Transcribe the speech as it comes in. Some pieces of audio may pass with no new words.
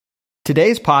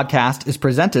Today's podcast is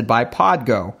presented by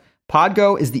Podgo.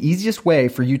 Podgo is the easiest way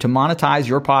for you to monetize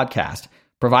your podcast,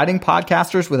 providing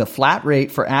podcasters with a flat rate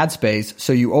for ad space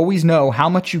so you always know how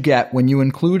much you get when you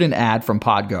include an ad from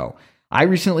Podgo. I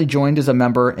recently joined as a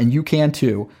member, and you can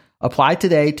too. Apply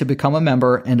today to become a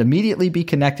member and immediately be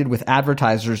connected with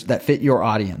advertisers that fit your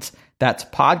audience. That's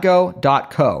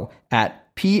podgo.co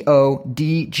at podgo.co.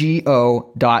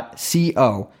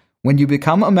 When you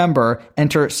become a member,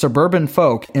 enter Suburban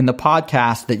Folk in the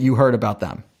podcast that you heard about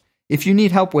them. If you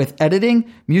need help with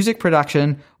editing, music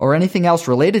production, or anything else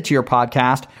related to your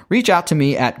podcast, reach out to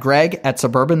me at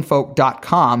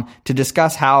greg@suburbanfolk.com to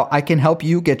discuss how I can help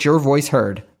you get your voice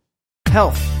heard.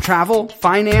 Health, travel,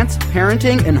 finance,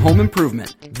 parenting, and home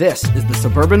improvement. This is the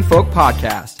Suburban Folk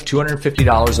Podcast.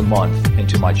 $250 a month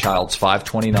into my child's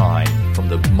 $529 from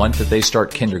the month that they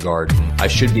start kindergarten. I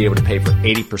should be able to pay for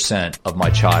 80% of my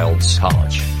child's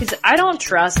college. Because I don't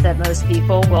trust that most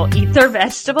people will eat their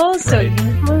vegetables. So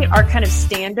usually our kind of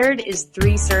standard is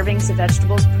 3 servings of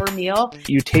vegetables per meal.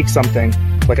 You take something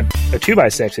like a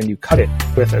 2x6 and you cut it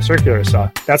with a circular saw.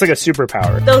 That's like a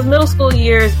superpower. Those middle school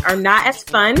years are not as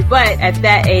fun, but at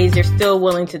that age, they're still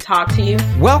willing to talk to you.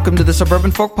 Welcome to the Suburban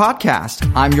Folk Podcast.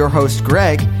 I'm your host,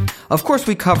 Greg. Of course,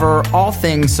 we cover all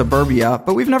things suburbia,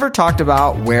 but we've never talked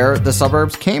about where the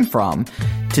suburbs came from.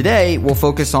 Today, we'll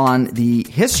focus on the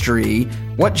history,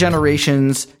 what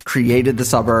generations created the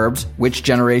suburbs, which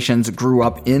generations grew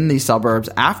up in the suburbs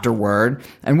afterward,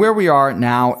 and where we are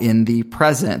now in the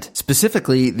present,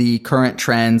 specifically the current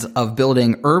trends of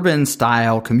building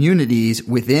urban-style communities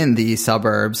within these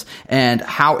suburbs and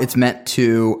how it's meant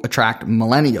to attract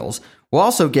millennials. We'll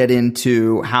also get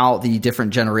into how the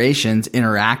different generations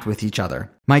interact with each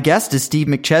other. My guest is Steve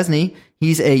McChesney.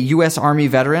 He's a U.S. Army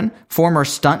veteran, former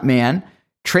stuntman,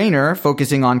 trainer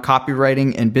focusing on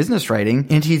copywriting and business writing,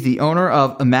 and he's the owner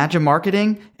of Imagine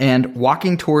Marketing and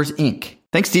Walking Tours, Inc.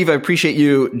 Thanks, Steve. I appreciate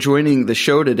you joining the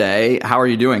show today. How are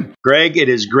you doing? Greg, it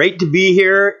is great to be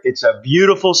here. It's a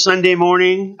beautiful Sunday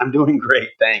morning. I'm doing great.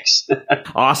 Thanks.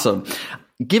 Awesome.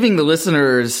 Giving the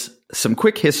listeners some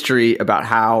quick history about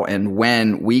how and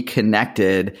when we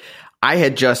connected. I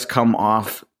had just come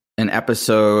off an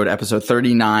episode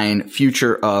 39,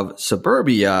 Future of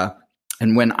Suburbia.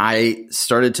 And when I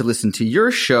started to listen to your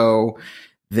show,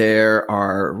 there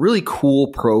are really cool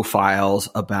profiles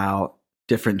about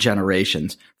different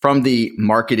generations from the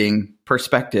marketing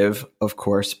perspective, of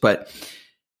course, but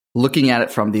looking at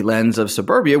it from the lens of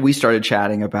suburbia, we started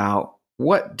chatting about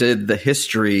what did the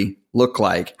history look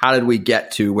like? How did we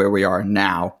get to where we are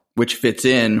now, which fits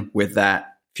in with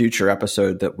that future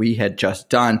episode that we had just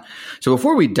done. So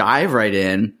before we dive right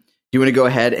in, do you want to go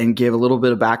ahead and give a little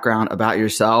bit of background about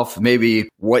yourself, maybe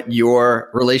what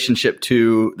your relationship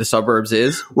to the suburbs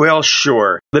is? Well,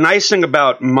 sure. The nice thing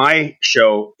about my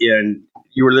show, and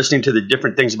you were listening to the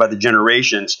different things about the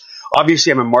generations,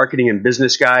 obviously I'm a marketing and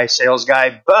business guy, sales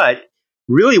guy, but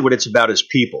really what it's about is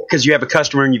people, because you have a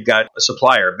customer and you've got a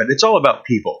supplier, but it's all about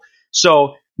people.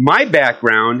 So my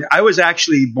background, I was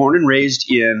actually born and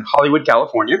raised in Hollywood,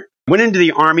 California. Went into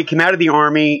the Army, came out of the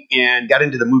Army, and got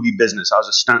into the movie business. I was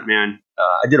a stuntman.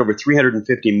 I did over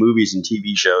 350 movies and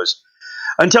TV shows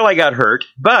until I got hurt.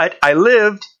 But I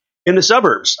lived in the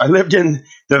suburbs. I lived in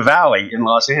the Valley in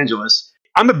Los Angeles.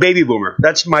 I'm a baby boomer.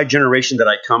 That's my generation that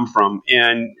I come from.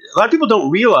 And a lot of people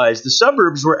don't realize the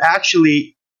suburbs were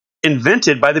actually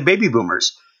invented by the baby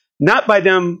boomers. Not by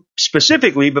them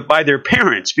specifically, but by their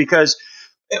parents. Because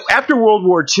after World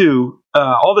War II,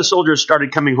 all the soldiers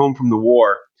started coming home from the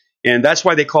war. And that's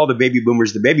why they call the baby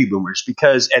boomers,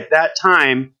 because at that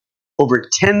time, over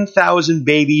 10,000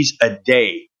 babies a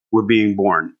day were being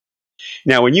born.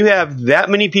 Now, when you have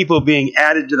that many people being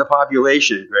added to the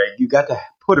population, Greg, you got to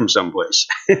put them someplace.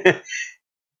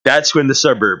 That's when the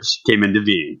suburbs came into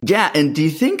being. Yeah. And do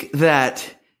you think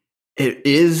that it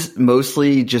is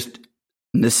mostly just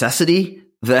necessity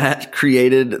that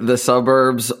created the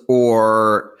suburbs,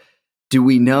 or do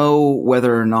we know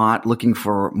whether or not looking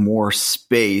for more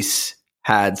space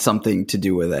had something to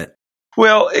do with it?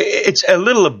 Well, it's a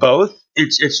little of both.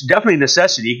 It's definitely a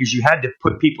necessity because you had to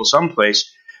put people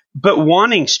someplace, but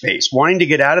wanting space, wanting to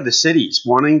get out of the cities,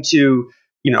 wanting to,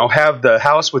 have the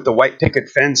house with the white picket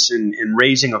fence and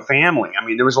raising a family. I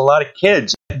mean, there was a lot of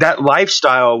kids. That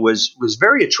lifestyle was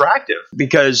very attractive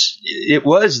because it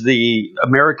was the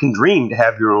American dream to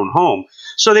have your own home.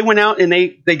 So they went out and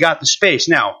they got the space.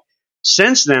 Now,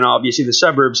 since then, obviously, the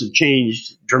suburbs have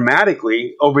changed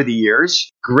dramatically over the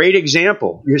years. Great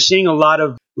example. You're seeing a lot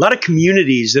of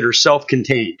communities that are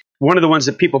self-contained. One of the ones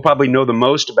that people probably know the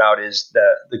most about is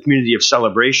the community of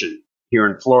Celebration here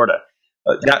in Florida.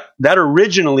 That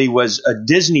originally was a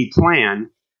Disney plan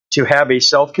to have a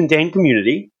self-contained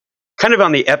community, kind of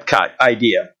on the Epcot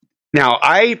idea. Now,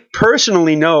 I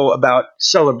personally know about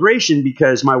Celebration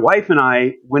because my wife and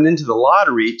I went into the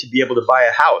lottery to be able to buy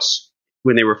a house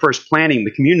when they were first planning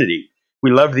the community.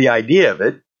 We loved the idea of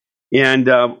it, and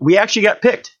we actually got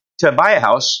picked to buy a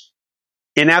house.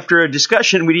 And after a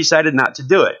discussion, we decided not to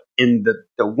do it. And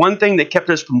the one thing that kept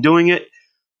us from doing it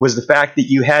was the fact that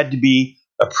you had to be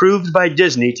approved by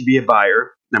Disney to be a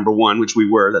buyer, number one, which we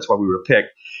were. That's why we were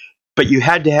picked. But you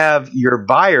had to have your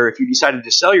buyer, if you decided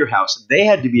to sell your house, they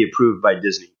had to be approved by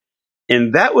Disney.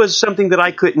 And that was something that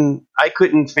I couldn't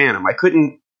fathom. I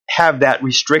couldn't have that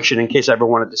restriction in case I ever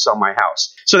wanted to sell my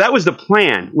house. So that was the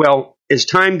plan. Well, as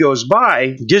time goes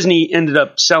by, Disney ended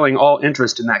up selling all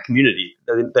interest in that community.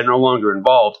 They're no longer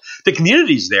involved. The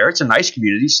community's there. It's a nice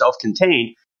community,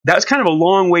 self-contained. That was kind of a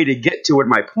long way to get to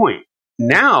my point.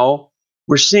 Now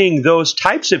we're seeing those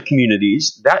types of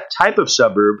communities, that type of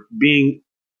suburb being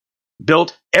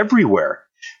built everywhere,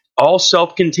 all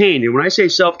self-contained. And when I say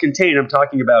self-contained, I'm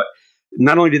talking about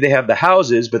not only do they have the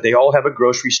houses, but they all have a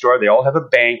grocery store, they all have a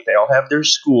bank, they all have their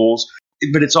schools,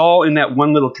 but it's all in that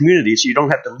one little community, so you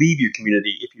don't have to leave your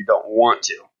community if you don't want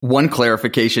to. One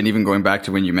clarification, even going back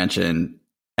to when you mentioned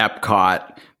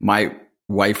Epcot, my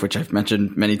wife, which I've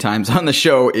mentioned many times on the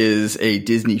show, is a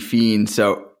Disney fiend.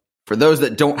 So for those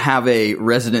that don't have a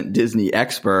resident Disney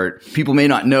expert, people may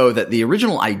not know that the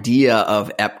original idea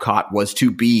of Epcot was to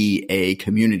be a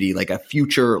community, like a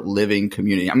future living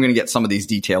community. I'm going to get some of these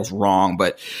details wrong,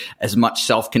 but as much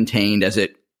self-contained as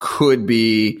it could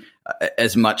be,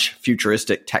 as much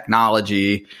futuristic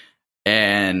technology.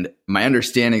 And my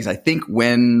understanding is I think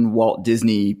when Walt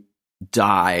Disney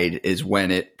died is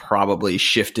when it probably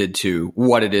shifted to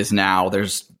what it is now.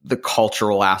 There's the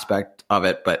cultural aspect of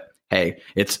it, but hey,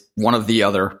 it's one of the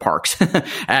other parks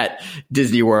at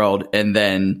Disney World. And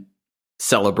then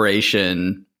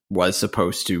Celebration was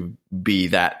supposed to be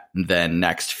that then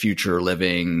next future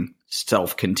living,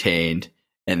 self-contained.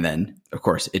 And then, of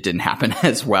course, it didn't happen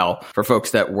as well for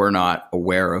folks that were not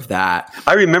aware of that.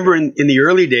 I remember in the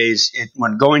early days,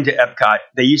 when going to Epcot,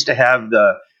 they used to have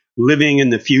the Living in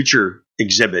the Future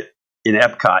exhibit in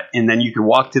Epcot. And then you could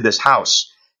walk to this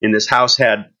house, and this house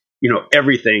had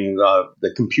everything,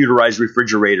 the computerized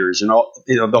refrigerators and all,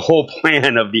 the whole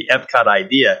plan of the Epcot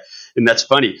idea. And that's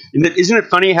funny. And isn't it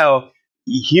funny how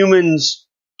humans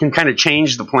can kind of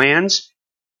change the plans?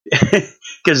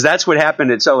 Because that's what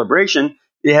happened at Celebration.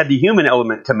 They had the human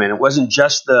element come in. It wasn't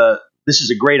just this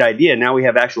is a great idea. Now we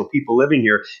have actual people living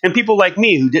here, and people like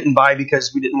me who didn't buy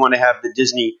because we didn't want to have the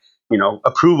Disney,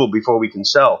 approval before we can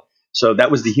sell. So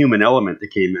that was the human element that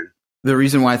came in. The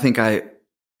reason why I think I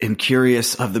am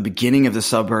curious of the beginning of the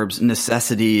suburbs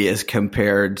necessity as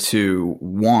compared to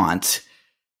want.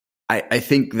 I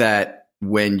think that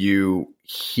when you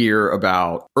hear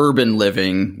about urban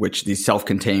living, which these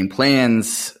self-contained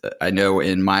plans, I know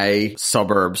in my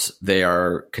suburbs, they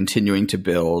are continuing to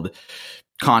build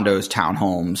condos,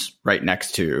 townhomes right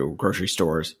next to grocery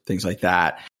stores, things like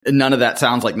that. And none of that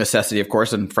sounds like necessity, of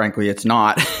course, and frankly, it's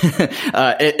not.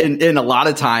 And a lot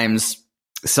of times,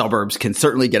 suburbs can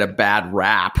certainly get a bad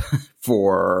rap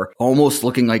for almost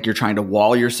looking like you're trying to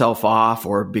wall yourself off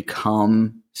or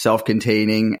become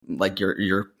self-containing, like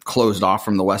you're closed off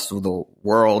from the rest of the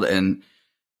world. And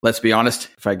let's be honest,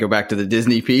 if I go back to the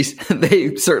Disney piece,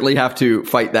 they certainly have to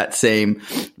fight that same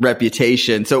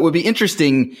reputation. So it would be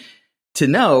interesting to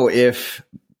know if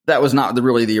that was not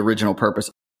really the original purpose.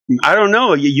 I don't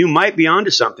know. You might be onto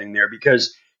something there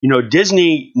because,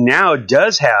 Disney now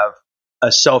does have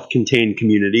a self-contained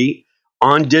community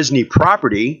on Disney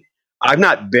property. I've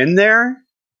not been there,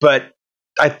 but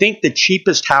I think the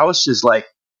cheapest house is like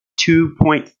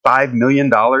 $2.5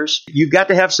 million. You've got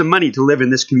to have some money to live in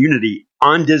this community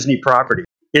on Disney property.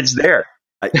 It's there.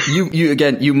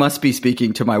 You must be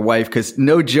speaking to my wife because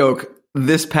no joke,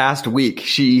 this past week,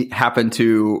 she happened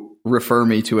to refer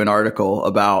me to an article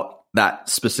about that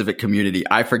specific community.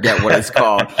 I forget what it's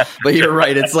called, but you're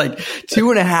right. It's like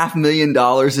 $2.5 million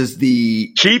is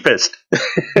the cheapest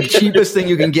thing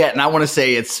you can get. And I want to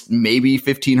say it's maybe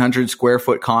 1,500 square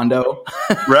foot condo.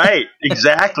 Right.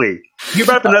 Exactly. You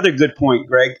brought up another good point,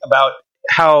 Greg, about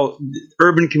how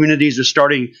urban communities are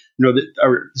starting,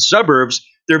 the suburbs,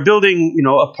 they're building,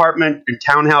 apartment and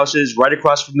townhouses right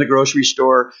across from the grocery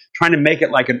store, trying to make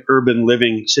it like an urban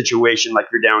living situation like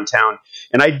you're downtown.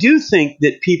 And I do think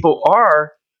that people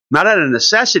are, not out of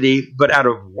necessity, but out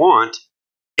of want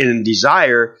and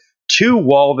desire to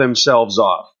wall themselves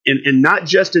off. And not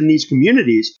just in these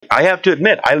communities. I have to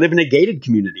admit, I live in a gated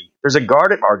community. There's a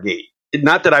guard at our gate.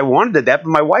 Not that I wanted that, but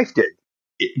my wife did.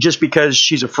 just because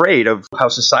she's afraid of how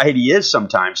society is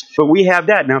sometimes. But we have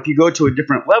that. Now, if you go to a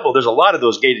different level, there's a lot of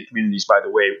those gated communities, by the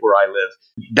way, where I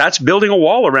live. That's building a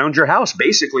wall around your house,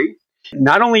 basically.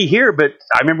 Not only here, but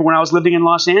I remember when I was living in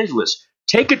Los Angeles,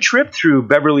 take a trip through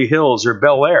Beverly Hills or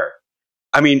Bel Air.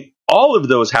 I mean, all of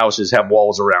those houses have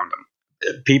walls around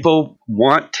them. People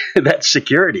want that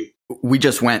security. We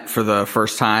just went for the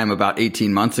first time about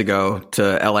 18 months ago to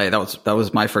LA. That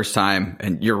was my first time.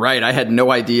 And you're right. I had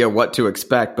no idea what to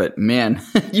expect, but man,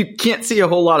 you can't see a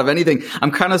whole lot of anything.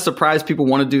 I'm kind of surprised people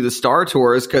want to do the Star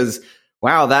Tours because,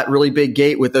 wow, that really big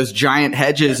gate with those giant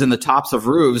hedges and the tops of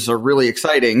roofs are really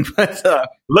exciting. But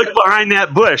look behind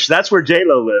that bush. That's where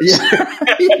J-Lo lives.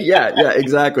 Yeah,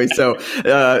 exactly. So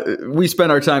we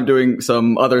spent our time doing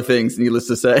some other things, needless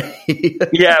to say.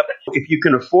 Yeah, if you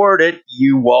can afford it,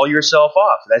 you wall yourself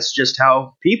off. That's just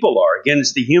how people are. Again,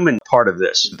 it's the human part of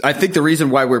this. I think the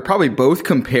reason why we're probably both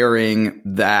comparing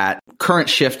that current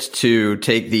shift to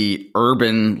take the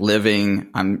urban living,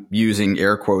 I'm using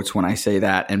air quotes when I say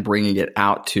that, and bringing it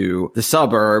out to the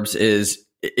suburbs is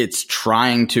it's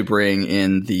trying to bring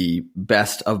in the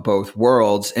best of both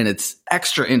worlds. And it's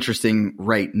extra interesting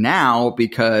right now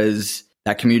because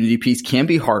that community piece can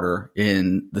be harder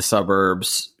in the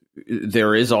suburbs.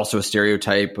 There is also a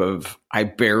stereotype of, I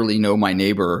barely know my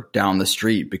neighbor down the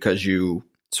street because you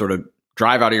sort of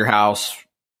drive out of your house,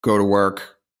 go to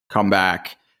work, come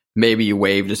back. Maybe you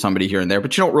wave to somebody here and there,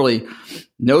 but you don't really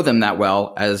know them that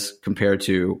well as compared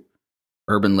to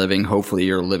urban living. Hopefully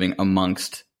you're living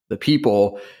amongst the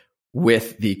people.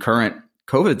 With the current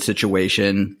COVID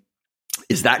situation,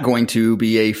 is that going to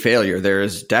be a failure?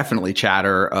 There's definitely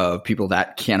chatter of people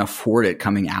that can't afford it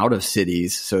coming out of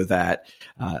cities so that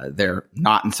they're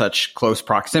not in such close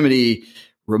proximity,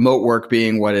 remote work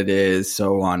being what it is,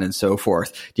 so on and so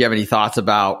forth. Do you have any thoughts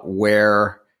about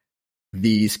where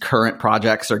these current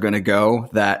projects are going to go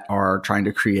that are trying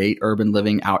to create urban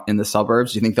living out in the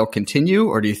suburbs? Do you think they'll continue,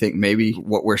 or do you think maybe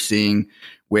what we're seeing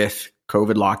with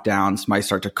COVID lockdowns might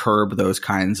start to curb those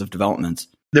kinds of developments?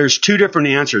 There's two different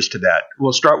answers to that.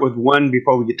 We'll start with one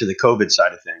before we get to the COVID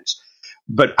side of things.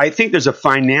 But I think there's a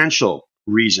financial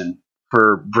reason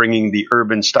for bringing the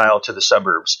urban style to the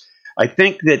suburbs. I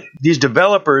think that these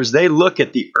developers, they look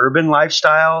at the urban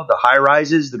lifestyle, the high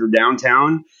rises that are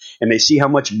downtown, and they see how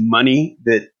much money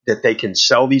that they can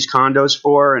sell these condos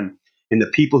for and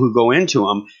the people who go into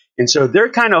them. And so they're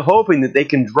kind of hoping that they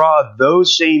can draw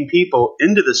those same people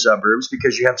into the suburbs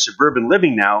because you have suburban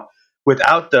living now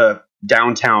without the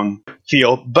downtown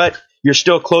feel, but you're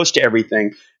still close to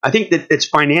everything. I think that it's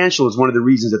financial is one of the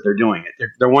reasons that they're doing it.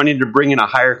 They're wanting to bring in a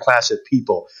higher class of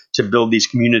people to build these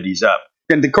communities up.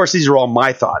 And of course, these are all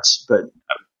my thoughts, but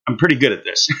I'm pretty good at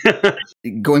this.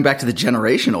 Going back to the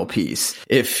generational piece,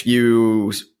 if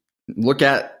you look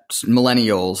at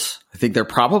millennials, I think they're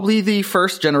probably the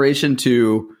first generation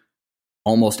to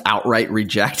almost outright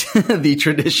reject the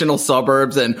traditional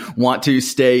suburbs and want to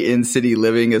stay in city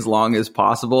living as long as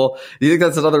possible. Do you think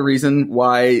that's another reason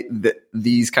why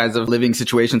these kinds of living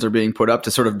situations are being put up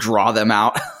to sort of draw them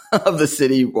out of the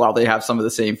city while they have some of the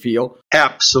same feel?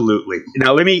 Absolutely.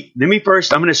 Now, let me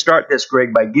first, I'm going to start this,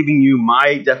 Greg, by giving you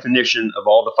my definition of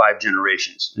all the 5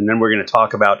 generations. And then we're going to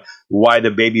talk about why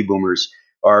the baby boomers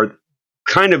are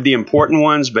kind of the important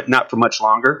ones, but not for much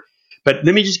longer. But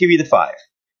let me just give you the 5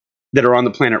 that are on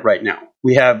the planet right now.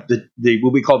 We have the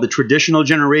what we call the traditional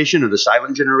generation or the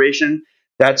silent generation.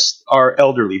 That's our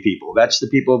elderly people. That's the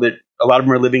people that a lot of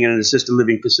them are living in assisted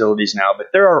living facilities now, but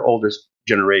they're our oldest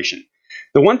generation.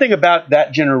 The one thing about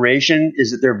that generation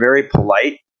is that they're very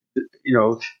polite. You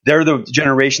know, they're the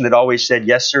generation that always said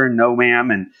yes, sir, and no, ma'am,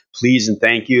 and please and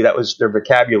thank you. That was their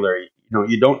vocabulary. You know,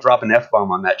 you don't drop an F-bomb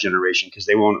on that generation because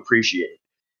they won't appreciate it.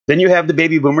 Then you have the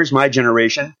baby boomers, my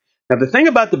generation. Now, the thing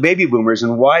about the baby boomers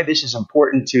and why this is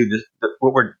important to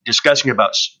what we're discussing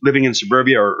about living in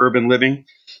suburbia or urban living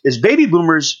is baby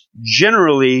boomers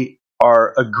generally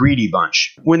are a greedy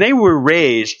bunch. When they were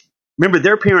raised, remember,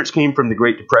 their parents came from the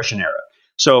Great Depression era.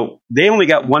 So they only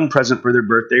got one present for their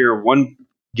birthday or one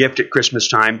gift at Christmas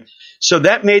time. So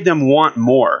that made them want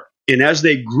more. And as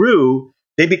they grew,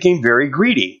 they became very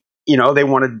greedy. You know, they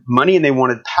wanted money and they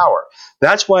wanted power.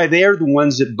 That's why they are the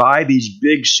ones that buy these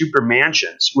big super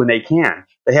mansions when they can.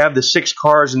 They have the 6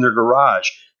 cars in their garage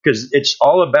because it's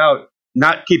all about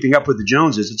not keeping up with the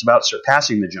Joneses. It's about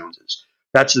surpassing the Joneses.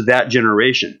 That's that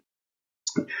generation.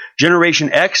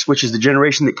 Generation X, which is the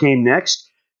generation that came next,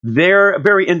 they're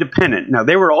very independent. Now,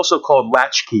 they were also called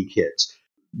latchkey kids.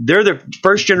 They're the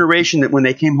first generation that when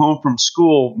they came home from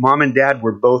school, mom and dad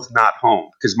were both not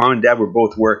home because mom and dad were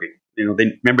both working. You know,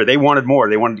 they wanted more.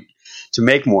 They wanted to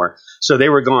make more. So they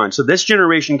were gone. So this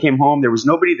generation came home. There was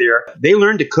nobody there. They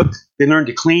learned to cook. They learned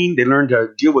to clean. They learned to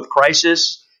deal with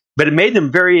crisis. But it made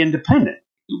them very independent.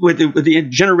 With the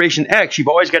Generation X, you've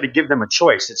always got to give them a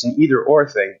choice. It's an either or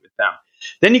thing with them.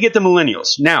 Then you get the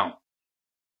millennials. Now,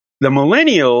 the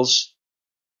millennials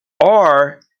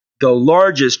are the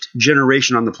largest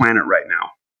generation on the planet right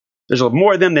now. There's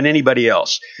more of them than anybody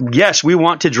else. Yes, we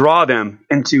want to draw them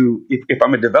into, if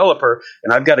I'm a developer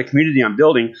and I've got a community I'm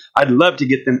building, I'd love to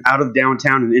get them out of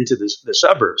downtown and into the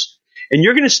suburbs. And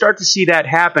you're going to start to see that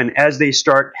happen as they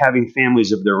start having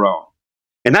families of their own.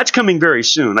 And that's coming very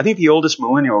soon. I think the oldest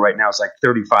millennial right now is like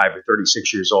 35 or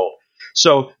 36 years old.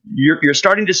 So you're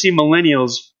starting to see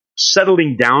millennials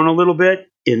settling down a little bit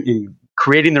in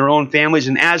creating their own families.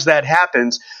 And as that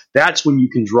happens, that's when you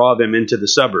can draw them into the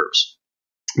suburbs.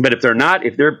 But if they're not,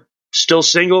 if they're still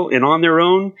single and on their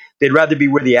own, they'd rather be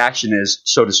where the action is,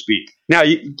 so to speak. Now,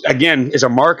 again, as a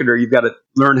marketer, you've got to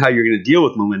learn how you're going to deal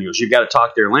with millennials. You've got to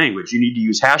talk their language. You need to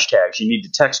use hashtags. You need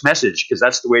to text message because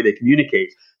that's the way they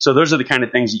communicate. So those are the kind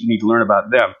of things that you need to learn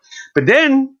about them. But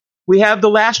then we have the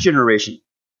last generation,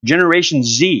 Generation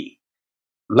Z.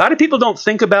 A lot of people don't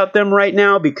think about them right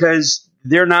now because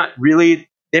they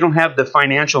don't have the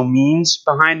financial means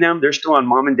behind them. They're still on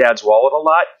mom and dad's wallet a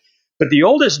lot. But the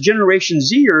oldest Generation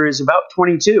Zer is about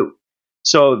 22.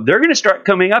 So they're going to start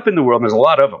coming up in the world, and there's a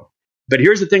lot of them. But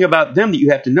here's the thing about them that you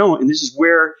have to know, and this is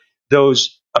where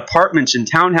those apartments and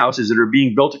townhouses that are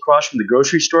being built across from the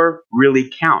grocery store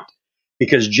really count.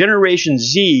 Because Generation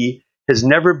Z has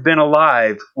never been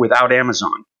alive without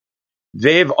Amazon.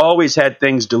 They've always had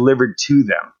things delivered to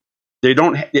them. They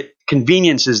don't.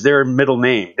 Convenience is their middle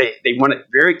name. They want it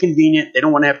very convenient. They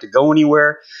don't want to have to go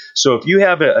anywhere. So if you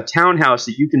have a townhouse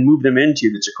that you can move them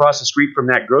into that's across the street from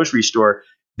that grocery store,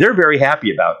 they're very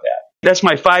happy about that. That's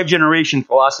my 5-generation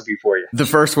philosophy for you. The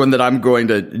first one that I'm going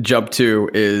to jump to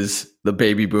is the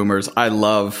baby boomers. I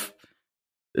love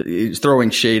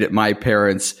throwing shade at my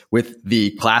parents with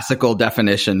the classical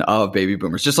definition of baby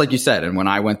boomers, just like you said. And when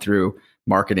I went through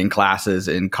marketing classes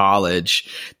in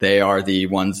college, they are the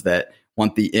ones that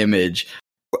want the image.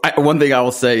 One thing I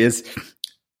will say is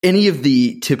any of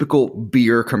the typical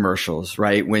beer commercials,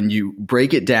 right? When you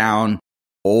break it down,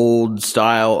 old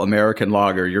style American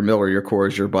lager, your Miller, your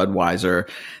Coors, your Budweiser,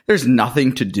 there's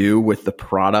nothing to do with the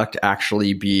product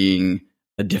actually being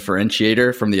a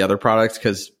differentiator from the other products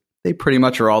because they pretty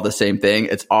much are all the same thing.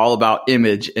 It's all about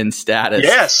image and status.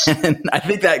 Yes. And I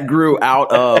think that grew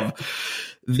out of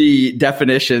the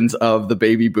definitions of the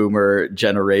baby boomer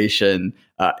generation.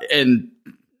 And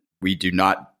we do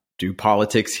not do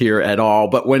politics here at all.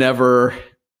 But whenever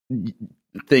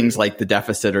things like the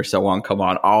deficit or so on come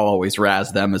on, I'll always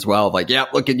razz them as well. Like, yeah,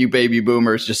 look at you baby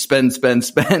boomers, just spend,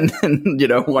 and,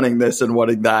 wanting this and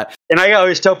wanting that. And I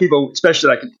always tell people, especially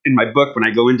like in my book, when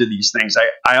I go into these things,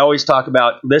 I always talk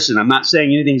about, listen, I'm not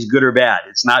saying anything's good or bad.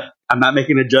 I'm not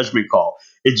making a judgment call.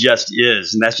 It just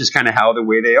is. And that's just kind of how the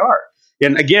way they are.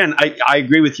 And again, I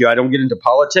agree with you. I don't get into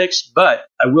politics, but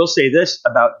I will say this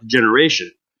about the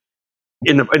generation.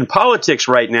 In politics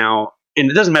right now, and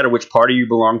it doesn't matter which party you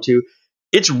belong to,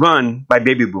 it's run by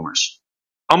baby boomers.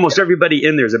 Almost everybody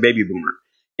in there is a baby boomer.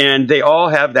 And they all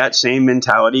have that same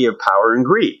mentality of power and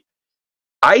greed.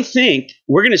 I think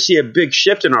we're going to see a big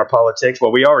shift in our politics.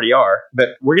 Well, we already are, but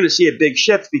we're going to see a big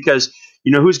shift because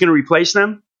you know who's going to replace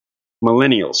them?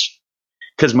 Millennials.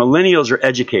 Because millennials are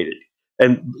educated.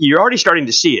 And you're already starting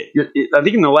to see it. I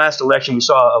think in the last election, we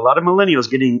saw a lot of millennials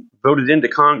getting voted into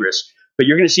Congress. But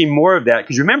you're going to see more of that.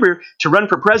 Because remember, to run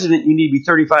for president, you need to be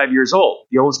 35 years old.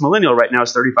 The oldest millennial right now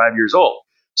is 35 years old.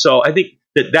 So I think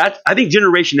I think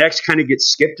Generation X kind of gets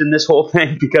skipped in this whole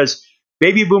thing because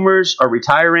baby boomers are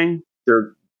retiring.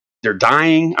 They're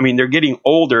dying. I mean, they're getting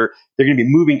older. They're going to be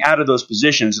moving out of those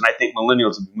positions. And I think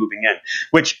millennials will be moving in,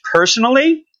 which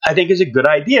personally, I think is a good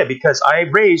idea because I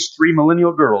raised 3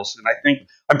 millennial girls. And I think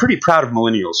I'm pretty proud of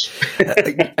millennials.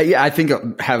 Yeah, I think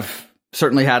I have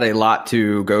certainly had a lot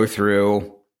to go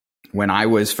through. When I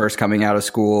was first coming out of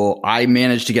school, I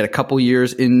managed to get a couple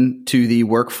years into the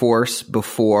workforce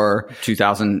before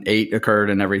 2008 occurred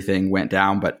and everything went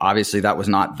down. But obviously that was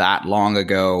not that long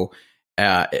ago.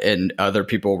 And other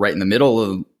people right in the middle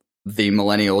of the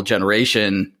millennial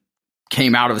generation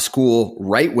came out of school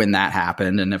right when that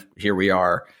happened. And here we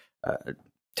are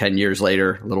 10 years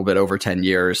later, a little bit over 10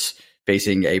 years,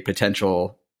 facing a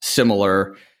potential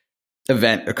similar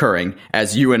event occurring.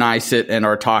 As you and I sit and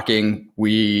are talking,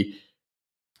 we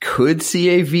could see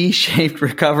a V-shaped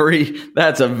recovery.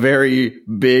 That's a very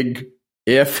big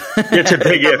if. It's a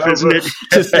big if, isn't it?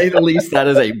 To say the least, that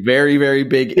is a very, very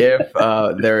big if.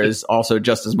 There is also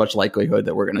just as much likelihood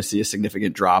that we're going to see a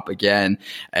significant drop again.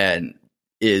 And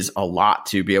is a lot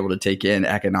to be able to take in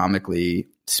economically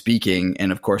speaking.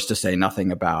 And of course, to say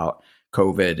nothing about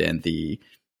COVID and the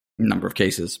number of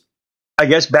cases. I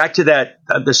guess back to that,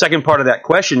 the second part of that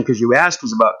question, because you asked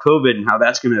was about COVID and how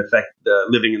that's going to affect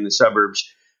living in the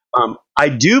suburbs. I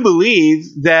do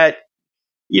believe that,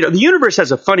 the universe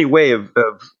has a funny way of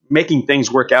making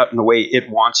things work out in the way it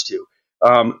wants to.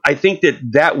 I think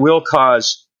that will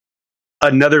cause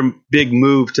another big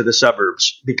move to the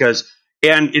suburbs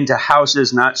and into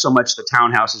houses, not so much the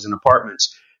townhouses and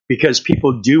apartments, because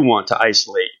people do want to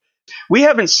isolate. We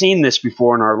haven't seen this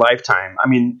before in our lifetime. I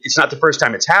mean, it's not the first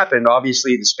time it's happened.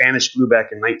 Obviously, the Spanish flu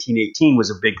back in 1918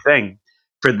 was a big thing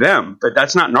for them, but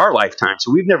that's not in our lifetime.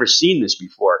 So we've never seen this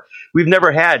before. We've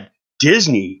never had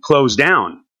Disney close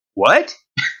down. What?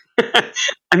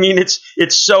 I mean, this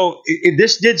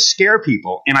did scare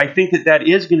people. And I think that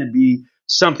is going to be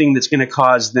something that's going to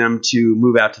cause them to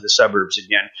move out to the suburbs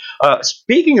again.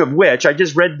 Speaking of which, I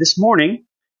just read this morning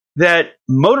that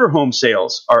motorhome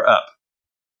sales are up.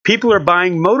 People are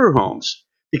buying motorhomes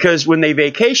because when they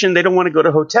vacation, they don't want to go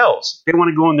to hotels. They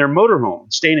want to go in their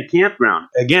motorhome, stay in a campground.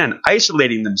 Again,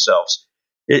 isolating themselves.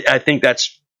 I think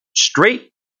that's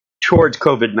straight towards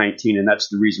COVID-19, and that's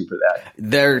the reason for that.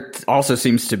 There also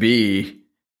seems to be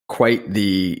quite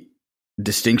the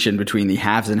distinction between the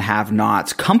haves and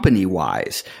have-nots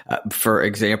company-wise. For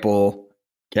example,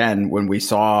 again, when we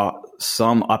saw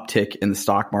some uptick in the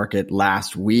stock market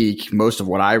last week, most of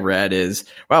what I read is,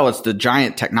 well, it's the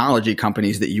giant technology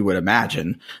companies that you would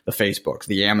imagine, the Facebooks,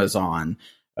 the Amazon,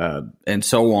 and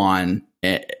so on.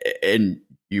 And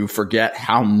you forget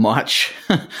how much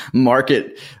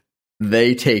market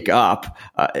they take up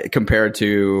compared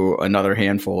to another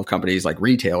handful of companies like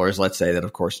retailers, let's say, that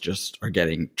of course just are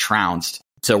getting trounced.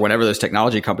 So whenever those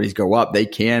technology companies go up, they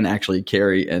can actually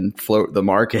carry and float the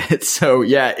market. So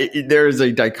yeah, there's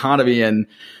a dichotomy in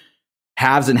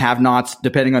haves and have-nots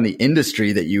depending on the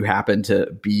industry that you happen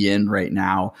to be in right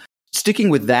now. Sticking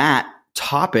with that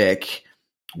topic,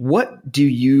 what do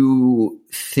you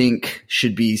think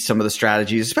should be some of the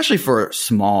strategies, especially for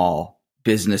small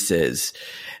businesses?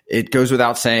 It goes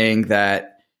without saying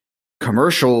that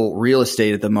commercial real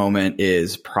estate at the moment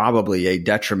is probably a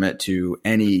detriment to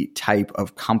any type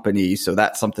of company. So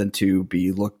that's something to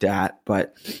be looked at.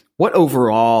 But what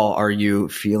overall are you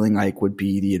feeling like would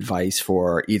be the advice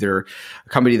for either a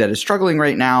company that is struggling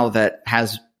right now that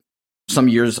has some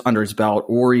years under its belt,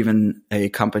 or even a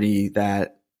company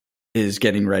that is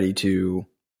getting ready to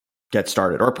get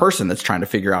started, or a person that's trying to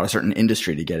figure out a certain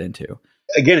industry to get into?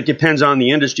 Again, it depends on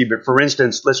the industry, but for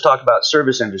instance, let's talk about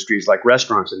service industries like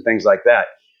restaurants and things like that.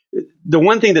 The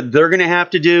one thing that they're going to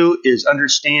have to do is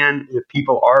understand that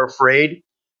people are afraid.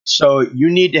 So you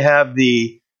need to have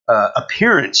the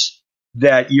appearance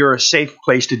that you're a safe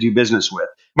place to do business with.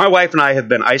 My wife and I have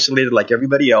been isolated like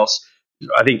everybody else.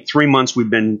 I think 3 months we've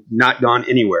been not gone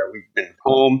anywhere. We've been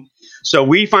home. So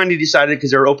we finally decided,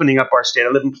 because they're opening up our state. I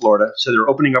live in Florida, so they're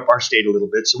opening up our state a little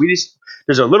bit. So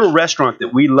there's a little restaurant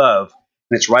that we love.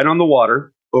 And it's right on the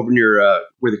water over near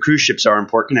where the cruise ships are in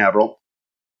Port Canaveral.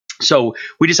 So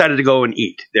we decided to go and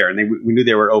eat there, and we knew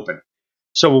they were open.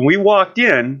 So when we walked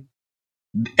in,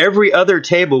 every other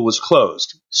table was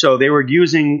closed. So they were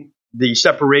using the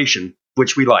separation,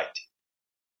 which we liked.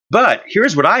 But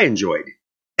here's what I enjoyed.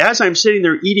 As I'm sitting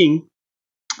there eating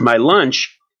my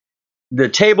lunch, the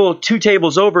table 2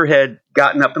 tables over had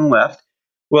gotten up and left.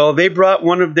 Well, they brought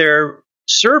one of their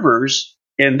servers,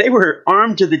 and they were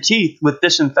armed to the teeth with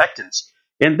disinfectants.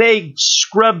 And they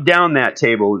scrubbed down that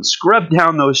table and scrubbed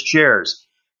down those chairs.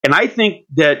 And I think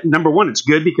that, number one, it's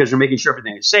good because they're making sure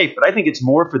everything is safe. But I think it's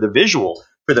more for the visual,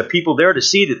 for the people there to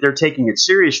see that they're taking it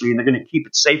seriously and they're going to keep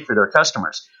it safe for their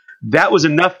customers. That was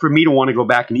enough for me to want to go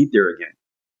back and eat there again,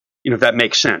 if that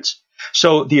makes sense.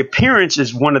 So the appearance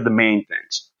is one of the main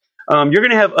things. You're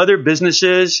going to have other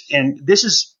businesses, and this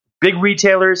is big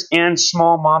retailers and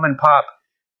small mom and pop.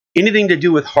 Anything to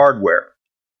do with hardware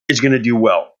is going to do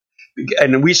well.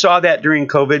 And we saw that during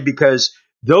COVID because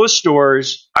those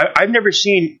stores, I've never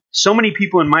seen so many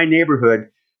people in my neighborhood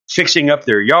fixing up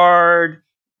their yard,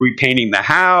 repainting the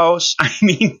house. I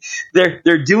mean,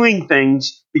 they're doing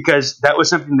things because that was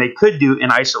something they could do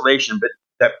in isolation, but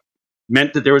that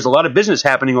meant that there was a lot of business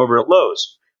happening over at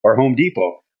Lowe's or Home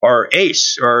Depot or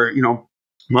Ace or,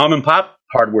 mom and pop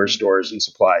hardware stores and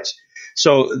supplies.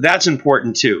 So that's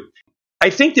important too. I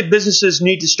think that businesses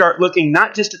need to start looking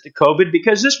not just at the COVID,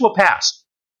 because this will pass.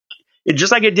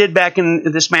 Just like it did back in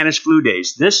the Spanish flu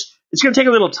days. It's going to take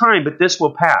a little time, but this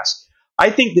will pass. I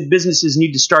think that businesses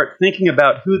need to start thinking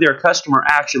about who their customer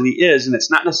actually is, and it's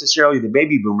not necessarily the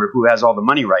baby boomer who has all the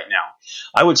money right now.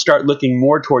 I would start looking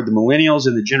more toward the millennials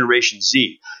and the Generation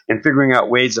Z. and figuring out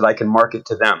ways that I can market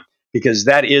to them, because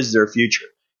that is their future.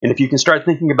 And if you can start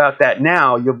thinking about that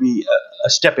now, you'll be a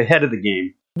step ahead of the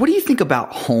game. What do you think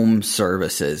about home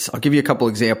services? I'll give you a couple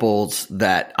examples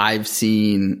that I've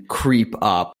seen creep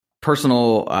up.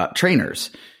 Personal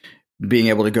trainers being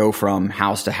able to go from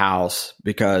house to house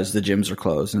because the gyms are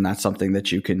closed, and that's something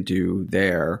that you can do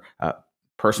there.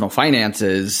 Personal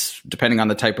finances, depending on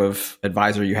the type of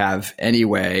advisor you have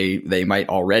anyway, they might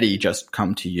already just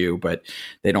come to you, but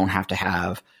they don't have to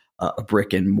have a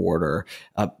brick and mortar.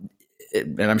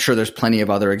 And I'm sure there's plenty of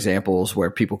other examples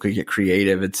where people could get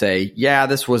creative and say, yeah,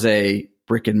 this was a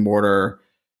brick and mortar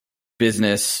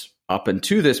business up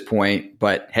until this point,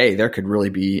 but hey, there could really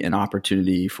be an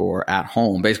opportunity for at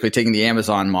home, basically taking the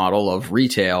Amazon model of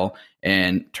retail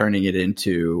and turning it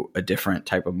into a different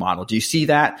type of model. Do you see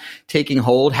that taking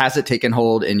hold? Has it taken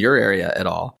hold in your area at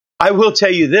all? I will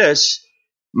tell you this,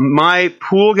 my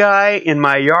pool guy and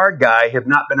my yard guy have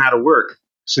not been out of work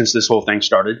since this whole thing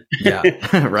started. Yeah,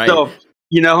 right. So,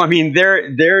 I mean,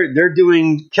 they're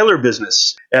doing killer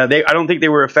business. I don't think they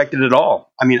were affected at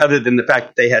all. I mean, other than the fact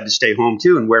that they had to stay home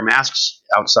too and wear masks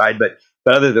outside. But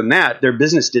other than that, their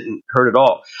business didn't hurt at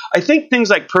all. I think things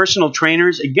like personal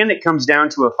trainers, again, it comes down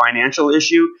to a financial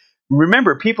issue.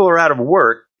 Remember, people are out of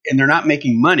work and they're not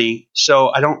making money. So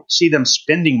I don't see them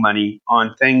spending money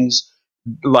on things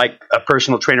like a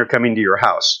personal trainer coming to your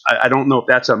house. I don't know if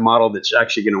that's a model that's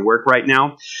actually going to work right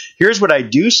now. Here's what I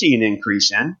do see an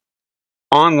increase in: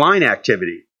 online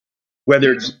activity,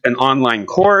 whether it's an online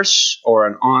course or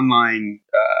an online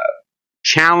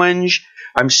challenge.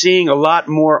 I'm seeing a lot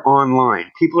more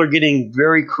online. People are getting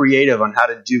very creative on how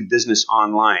to do business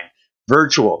online,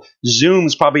 virtual.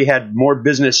 Zoom's probably had more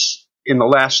business in the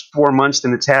last 4 months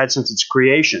than it's had since its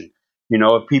creation,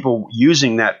 of people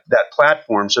using that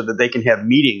platform so that they can have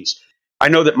meetings. I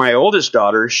know that my oldest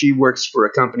daughter, she works for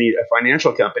a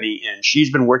financial company, and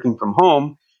she's been working from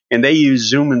home. And they use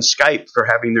Zoom and Skype for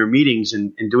having their meetings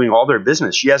and doing all their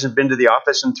business. She hasn't been to the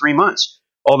office in 3 months,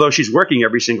 although she's working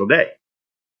every single day.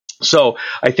 So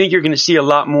I think you're going to see a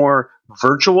lot more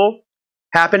virtual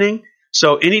happening.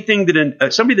 So anything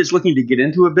that somebody that's looking to get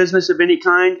into a business of any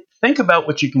kind, think about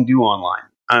what you can do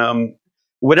online,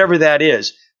 whatever that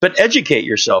is. But educate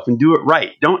yourself and do it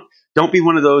right. Don't be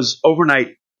one of those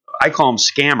overnight, I call them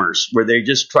scammers, where they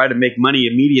just try to make money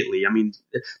immediately. I mean,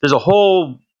 there's a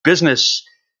whole business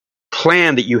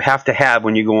plan that you have to have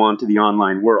when you go on to the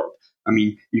online world. I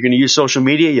mean, you're going to use social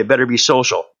media, you better be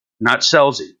social, not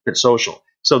salesy, but social.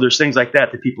 So there's things like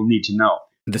that people need to know.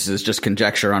 This is just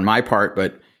conjecture on my part,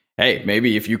 but hey,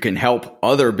 maybe if you can help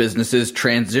other businesses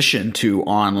transition to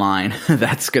online,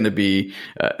 that's going to be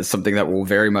something that will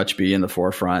very much be in the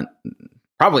forefront,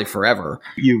 probably forever.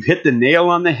 You've hit the nail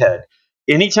on the head.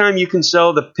 Anytime you can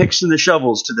sell the picks and the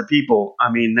shovels to the people,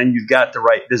 I mean, then you've got the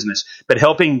right business. But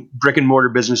helping brick and mortar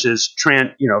businesses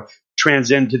transcend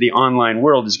to the online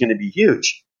world is going to be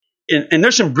huge. And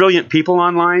there's some brilliant people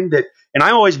online and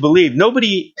I always believe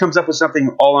nobody comes up with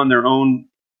something all on their own.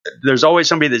 There's always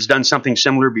somebody that's done something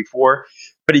similar before.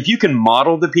 But if you can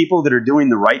model the people that are doing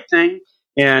the right thing,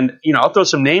 and I'll throw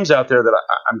some names out there that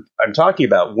I'm talking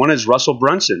about. One is Russell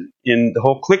Brunson in the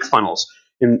whole ClickFunnels.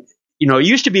 And it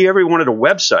used to be everyone wanted a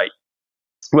website.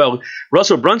 Well,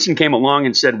 Russell Brunson came along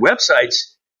and said websites,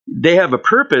 they have a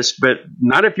purpose, but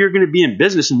not if you're going to be in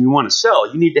business and you want to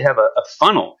sell. You need to have a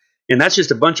funnel. And that's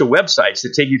just a bunch of websites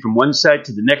that take you from one site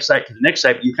to the next site to the next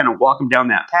site. But you kind of walk them down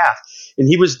that path. And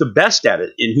he was the best at it.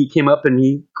 And he came up and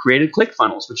he created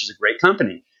ClickFunnels, which is a great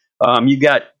company. You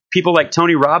got people like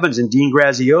Tony Robbins and Dean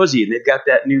Graziosi, and they've got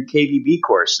that new KBB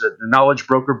course, the Knowledge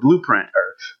Broker Blueprint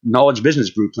or Knowledge Business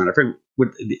Blueprint. I forget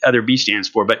what the other B stands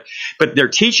for, but they're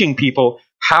teaching people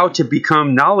how to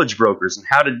become knowledge brokers and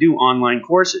how to do online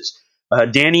courses.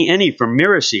 Danny Enney from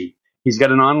Miracy, he's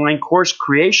got an online course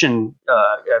creation.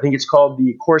 I think it's called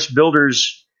the Course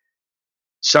Builders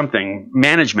something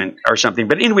management or something.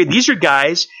 But anyway, these are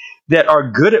guys that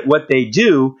are good at what they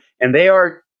do, and they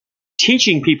are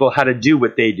teaching people how to do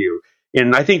what they do.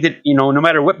 And I think that, no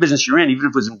matter what business you're in, even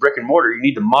if it's in brick and mortar, you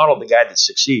need to model the guy that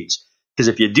succeeds. Because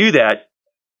if you do that,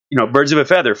 birds of a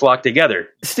feather flock together.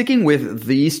 Sticking with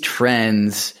these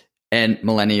trends and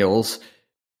millennials,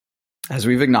 as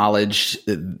we've acknowledged,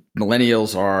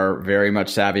 millennials are very much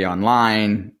savvy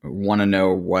online, want to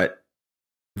know what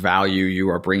value you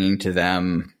are bringing to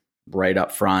them right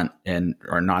up front, and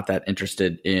are not that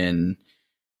interested in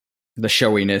the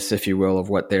showiness, if you will, of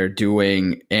what they're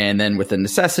doing. And then with the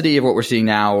necessity of what we're seeing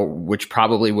now, which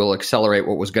probably will accelerate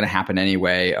what was going to happen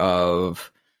anyway,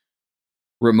 of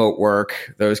remote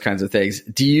work, those kinds of things.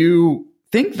 Do you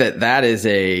think that is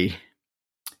a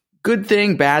good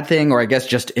thing, bad thing, or I guess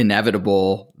just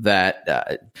inevitable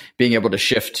that being able to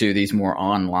shift to these more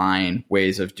online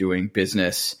ways of doing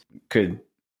business could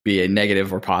be a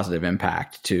negative or positive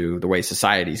impact to the way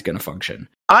society is going to function?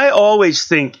 I always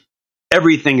think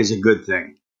everything is a good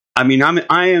thing. I mean,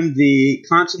 I am the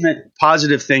consummate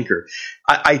positive thinker.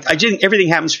 I think everything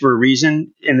happens for a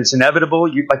reason, and it's inevitable.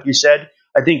 Like you said,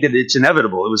 I think that it's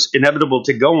inevitable. It was inevitable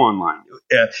to go online.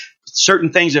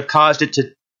 Certain things have caused it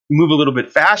to move a little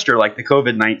bit faster, like the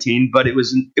COVID-19, but it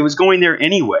was going there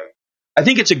anyway. I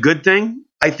think it's a good thing.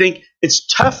 I think it's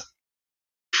tough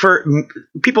for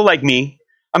people like me.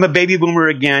 I'm a baby boomer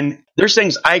again. There's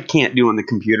things I can't do on the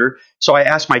computer, so I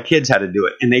ask my kids how to do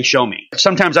it, and they show me.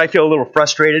 Sometimes I feel a little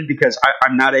frustrated because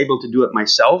I'm not able to do it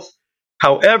myself.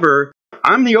 However,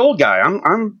 I'm the old guy.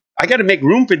 I got to make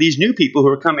room for these new people who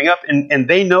are coming up, and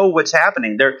they know what's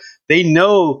happening. They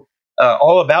know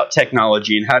all about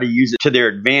technology and how to use it to their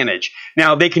advantage.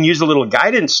 Now, they can use a little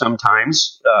guidance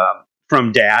sometimes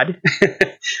from dad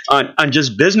on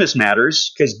just business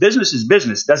matters, because business is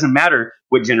business. It doesn't matter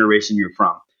what generation you're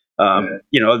from.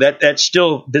 That's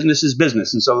still business is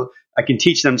business. And so I can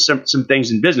teach them some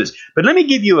things in business. But let me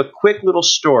give you a quick little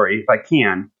story, if I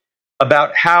can,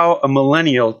 about how a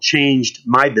millennial changed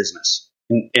my business.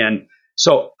 And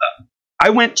so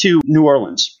I went to New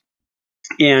Orleans,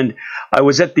 and I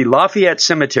was at the Lafayette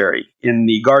Cemetery in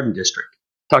the Garden District.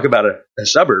 Talk about a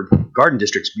suburb. Garden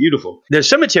District's beautiful. The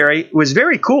cemetery was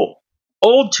very cool.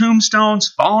 Old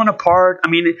tombstones falling apart. I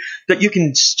mean, that you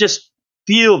can just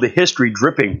feel the history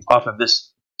dripping off of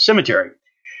this cemetery.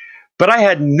 But I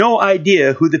had no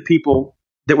idea who the people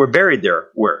that were buried there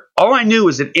were. All I knew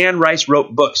was that Anne Rice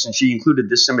wrote books, and she included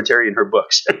this cemetery in her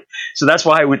books. So that's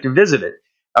why I went to visit it.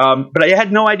 But I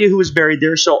had no idea who was buried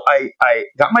there. So I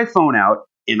got my phone out,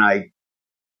 and I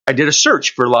did a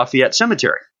search for Lafayette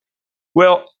Cemetery.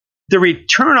 Well, the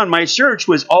return on my search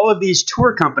was all of these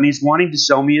tour companies wanting to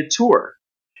sell me a tour.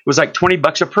 It was like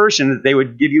 $20 a person that they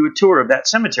would give you a tour of that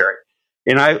cemetery.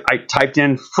 And I typed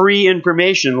in free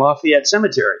information, Lafayette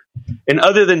Cemetery. And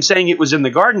other than saying it was in the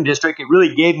Garden District, it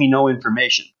really gave me no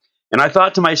information. And I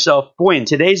thought to myself, boy, in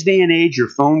today's day and age, your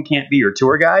phone can't be your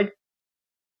tour guide.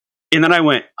 And then I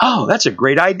went, oh, that's a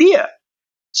great idea.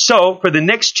 So for the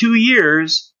next 2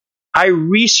 years, I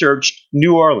researched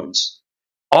New Orleans,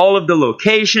 all of the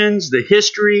locations, the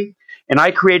history, and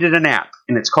I created an app,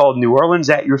 and it's called New Orleans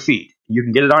at Your Feet. You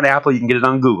can get it on Apple, you can get it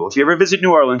on Google. If you ever visit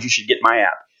New Orleans, you should get my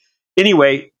app.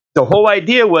 Anyway, the whole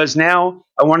idea was now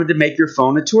I wanted to make your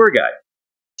phone a tour guide.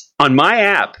 On my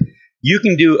app, you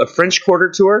can do a French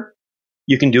Quarter tour,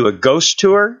 you can do a ghost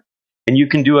tour, and you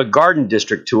can do a Garden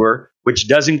District tour, which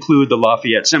does include the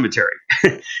Lafayette Cemetery.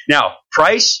 Now,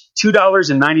 price,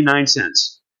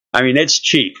 $2.99. I mean, it's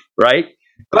cheap, right?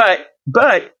 But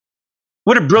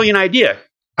what a brilliant idea.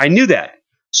 I knew that.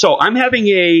 So I'm having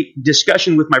a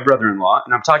discussion with my brother-in-law,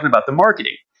 and I'm talking about the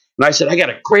marketing. And I said, I got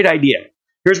a great idea.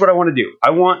 Here's what I want to do.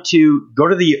 I want to go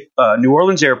to the New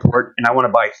Orleans airport, and I want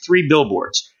to buy 3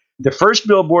 billboards. The first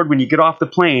billboard, when you get off the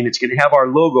plane, it's going to have our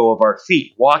logo of our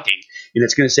feet walking, and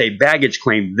it's going to say baggage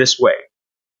claim this way.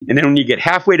 And then when you get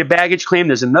halfway to baggage claim,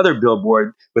 there's another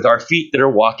billboard with our feet that are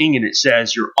walking, and it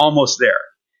says you're almost there.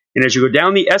 And as you go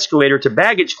down the escalator to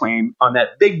baggage claim, on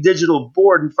that big digital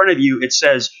board in front of you, it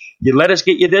says, you let us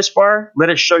get you this far,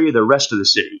 let us show you the rest of the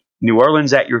city. New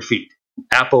Orleans at your feet.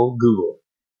 Apple, Google.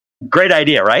 Great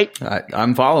idea, right?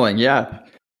 I'm following, yeah.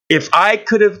 If I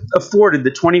could have afforded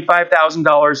the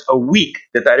 $25,000 a week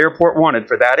that airport wanted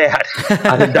for that ad,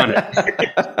 I'd have done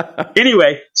it.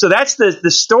 Anyway, so that's the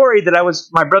story that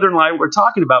my brother-in-law and I were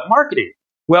talking about marketing.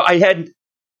 Well, I had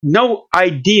no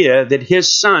idea that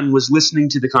his son was listening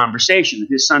to the conversation.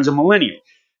 His son's a millennial.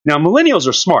 Now, millennials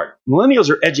are smart. Millennials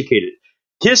are educated.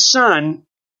 His son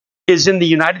is in the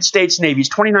United States Navy. He's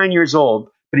 29 years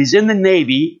old, but he's in the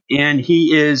Navy, and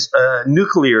he is a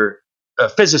nuclear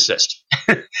physicist.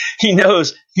 He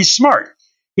knows. He's smart.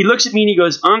 He looks at me and he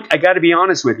goes, Unc, I got to be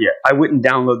honest with you. I wouldn't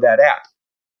download that app.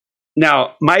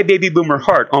 Now, my baby boomer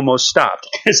heart almost stopped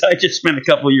because I just spent a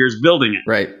couple of years building it.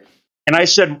 Right. And I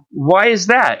said, why is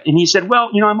that? And he said, well,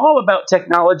 I'm all about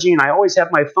technology and I always have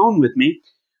my phone with me,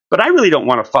 but I really don't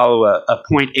want to follow a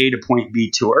point A to point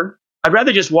B tour. I'd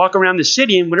rather just walk around the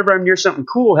city and whenever I'm near something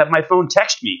cool, have my phone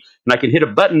text me and I can hit a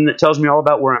button that tells me all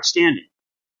about where I'm standing.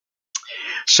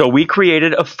 So we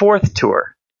created a 4th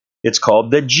tour. It's called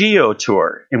the Geo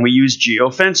Tour, and we use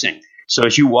geofencing. So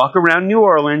as you walk around New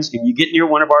Orleans and you get near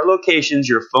one of our locations,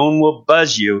 your phone will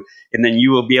buzz you, and then you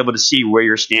will be able to see where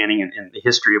you're standing and the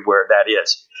history of where that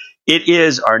is. It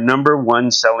is our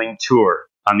 #1 selling tour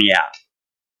on the app.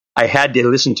 I had to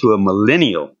listen to a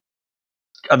millennial.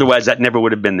 Otherwise, that never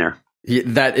would have been there.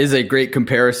 That is a great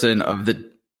comparison of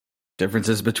the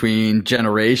differences between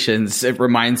generations. It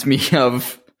reminds me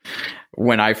of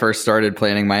when I first started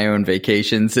planning my own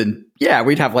vacations, and yeah,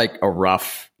 we'd have like a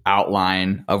rough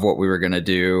outline of what we were going to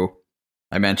do.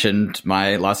 I mentioned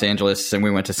my Los Angeles and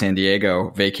we went to San Diego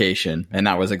vacation, and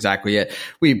that was exactly it.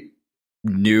 We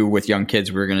knew with young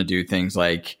kids we were going to do things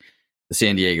like the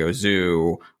San Diego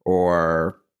Zoo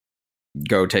or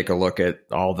go take a look at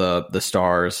all the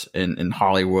stars in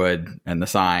Hollywood and the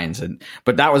signs.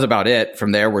 But that was about it.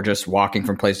 From there, we're just walking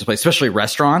from place to place, especially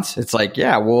restaurants. It's like,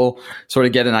 yeah, we'll sort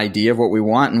of get an idea of what we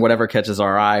want, and whatever catches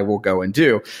our eye, we'll go and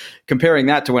do. Comparing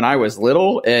that to when I was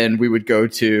little and we would go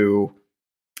to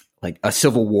like a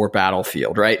Civil War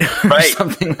battlefield, right? Right.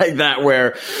 Something like that,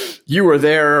 where you were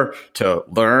there to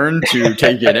learn, to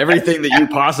take in everything that you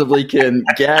possibly can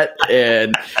get,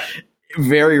 and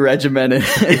very regimented.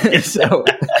 So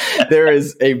there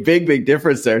is a big, big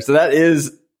difference there. So that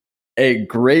is a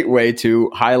great way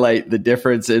to highlight the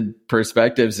difference in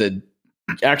perspectives. And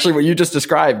actually what you just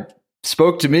described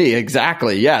spoke to me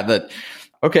exactly. Yeah. That,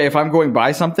 okay, if I'm going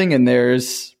by something and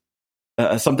there's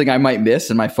something I might miss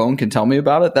and my phone can tell me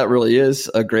about it, that really is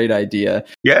a great idea.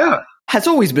 Yeah. Has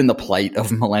always been the plight of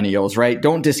millennials, right?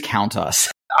 Don't discount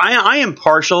us. I am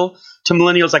partial to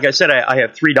millennials. Like I said, I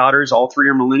have 3 daughters. All 3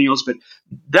 are millennials, but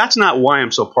that's not why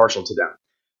I'm so partial to them.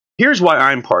 Here's why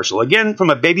I'm partial. Again, from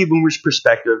a baby boomer's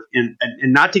perspective, and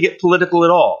not to get political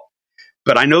at all,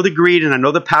 but I know the greed and I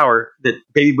know the power that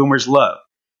baby boomers love.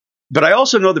 But I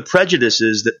also know the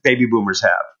prejudices that baby boomers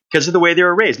have because of the way they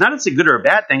were raised. Not it's a good or a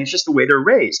bad thing. It's just the way they're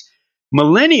raised.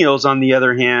 Millennials, on the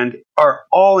other hand, are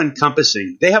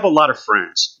all-encompassing. They have a lot of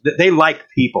friends. They like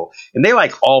people, and they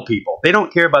like all people. They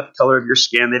don't care about the color of your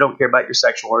skin. They don't care about your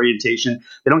sexual orientation.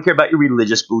 They don't care about your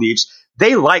religious beliefs.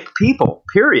 They like people,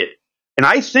 period. And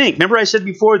I think, remember I said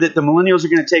before that the millennials are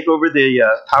going to take over the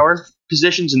power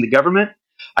positions in the government?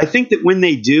 I think that when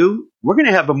they do, we're going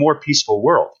to have a more peaceful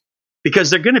world because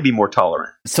they're going to be more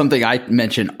tolerant. Something I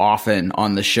mention often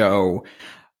on the show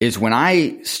is when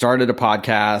I started a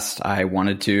podcast, I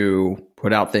wanted to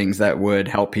put out things that would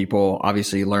help people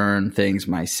obviously learn things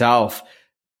myself.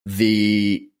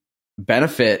 The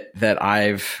benefit that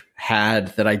I've had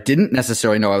that I didn't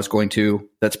necessarily know I was going to,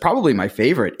 that's probably my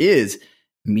favorite, is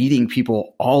meeting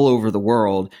people all over the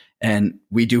world. And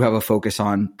we do have a focus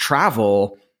on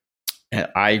travel. And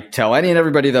I tell any and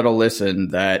everybody that'll listen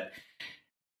that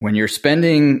when you're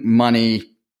spending money,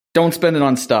 don't spend it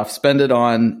on stuff, spend it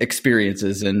on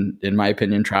experiences. And in my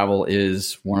opinion, travel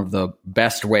is one of the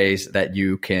best ways that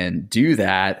you can do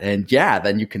that. And yeah,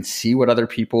 then you can see what other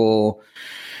people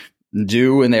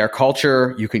do in their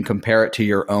culture. You can compare it to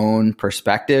your own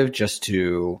perspective just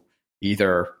to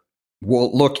either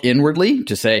look inwardly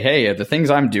to say, hey, are the things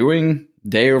I'm doing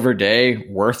day over day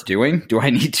worth doing? Do I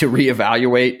need to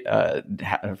reevaluate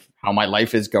how my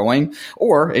life is going?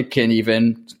 Or it can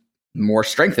even more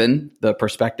strengthen the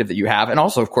perspective that you have, and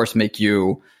also, of course, make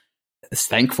you as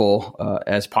thankful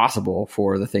as possible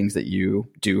for the things that you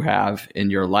do have in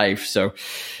your life. So,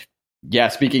 yeah,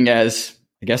 speaking as,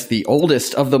 I guess, the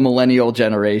oldest of the millennial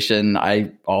generation,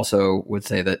 I also would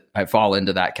say that I fall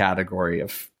into that category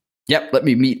of, yep, let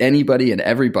me meet anybody and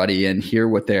everybody and hear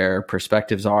what their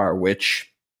perspectives are, which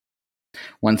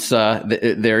once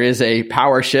there is a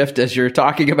power shift, as you're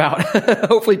talking about,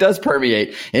 hopefully does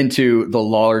permeate into the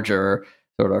larger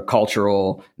sort of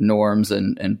cultural norms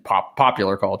and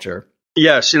popular culture.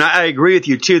 Yes, and I agree with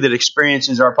you, too, that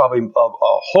experiences are probably a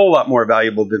whole lot more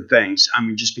valuable than things. I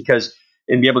mean, just because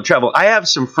and be able to travel. I have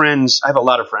some friends, I have a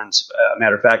lot of friends,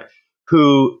 matter of fact,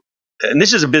 who, and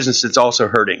this is a business that's also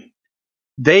hurting.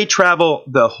 They travel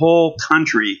the whole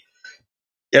country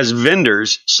as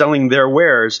vendors selling their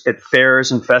wares at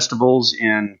fairs and festivals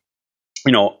and,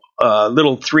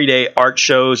 little 3-day art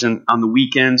shows and on the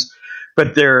weekends.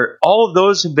 But all of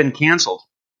those have been canceled.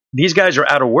 These guys are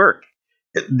out of work.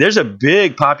 There's a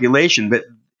big population, but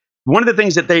one of the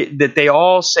things that they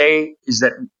all say is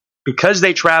that because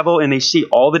they travel and they see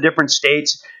all the different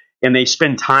states and they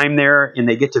spend time there and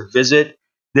they get to visit,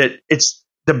 that it's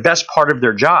the best part of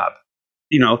their job.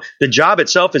 The job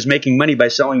itself is making money by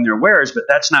selling their wares, but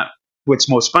that's not what's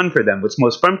most fun for them. What's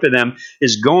most fun for them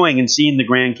is going and seeing the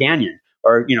Grand Canyon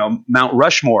or, Mount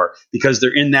Rushmore, because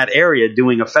they're in that area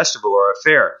doing a festival or a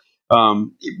fair.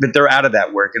 But they're out of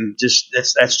that work, and just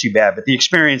that's too bad. But the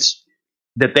experience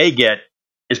that they get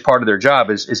as part of their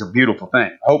job is a beautiful thing.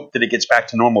 I hope that it gets back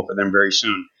to normal for them very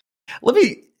soon. Let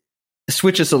me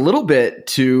switch us a little bit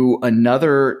to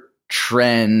another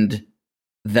trend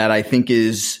that I think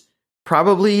is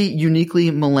probably uniquely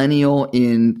millennial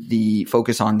in the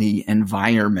focus on the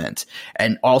environment,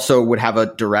 and also would have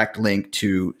a direct link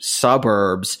to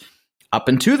suburbs. Up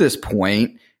until this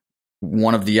point,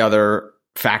 one of the other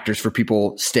factors for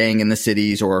people staying in the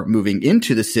cities or moving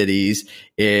into the cities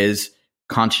is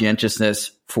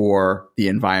conscientiousness for the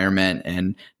environment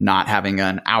and not having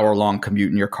an hour-long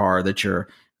commute in your car that you're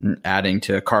adding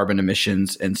to carbon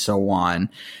emissions and so on.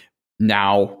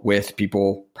 Now, with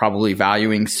people probably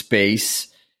valuing space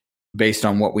based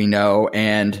on what we know,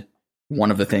 and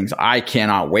one of the things I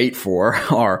cannot wait for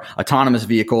are autonomous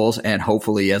vehicles, and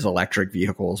hopefully as electric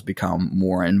vehicles become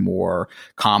more and more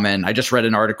common. I just read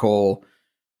an article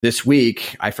this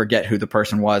week. I forget who the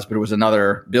person was, but it was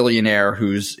another billionaire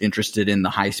who's interested in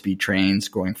the high-speed trains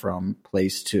going from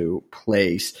place to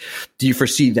place. Do you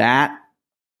foresee that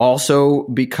also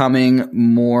becoming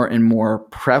more and more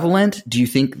prevalent? Do you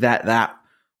think that that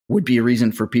would be a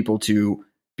reason for people to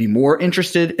be more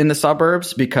interested in the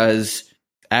suburbs? Because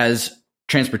as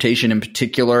transportation in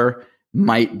particular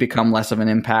might become less of an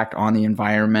impact on the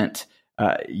environment,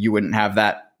 you wouldn't have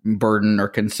that burden or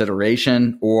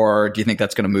consideration? Or do you think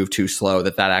that's going to move too slow,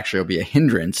 that actually will be a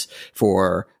hindrance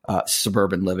for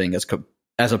suburban living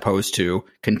as opposed to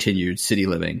continued city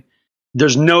living?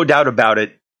 There's no doubt about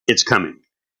it. It's coming.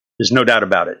 There's no doubt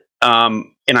about it.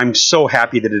 And I'm so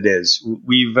happy that it is.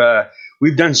 We've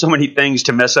done so many things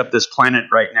to mess up this planet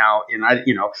right now. And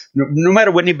no matter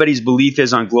what anybody's belief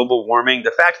is on global warming, the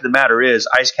fact of the matter is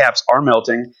ice caps are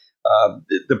melting.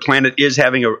 The planet is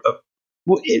having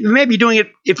it may be doing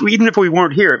it, even if we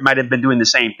weren't here, it might have been doing the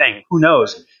same thing. Who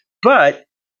knows? But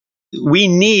we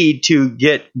need to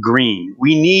get green.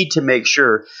 We need to make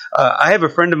sure. I have a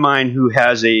friend of mine who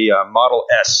has a Model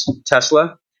S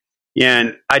Tesla,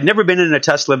 and I'd never been in a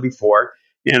Tesla before.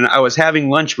 And I was having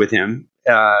lunch with him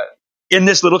in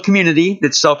this little community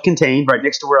that's self-contained right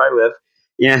next to where I live.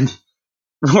 And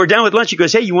when we're done with lunch, he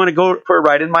goes, "Hey, you want to go for a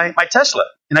ride in my Tesla?"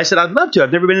 And I said, "I'd love to.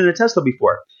 I've never been in a Tesla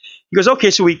before." He goes,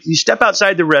 "Okay." So we step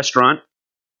outside the restaurant.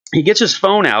 He gets his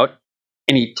phone out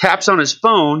and he taps on his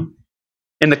phone,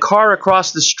 and the car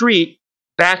across the street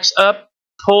backs up,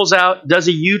 pulls out, does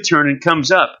a U-turn, and comes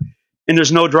up. And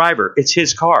there's no driver. It's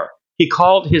his car. He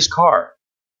called his car,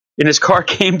 and his car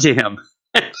came to him.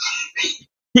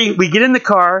 We get in the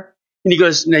car, and he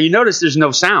goes, "Now you notice there's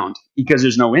no sound because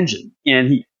there's no engine."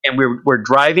 And we're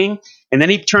driving, and then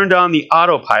he turned on the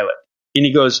autopilot, and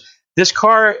he goes, "This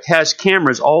car has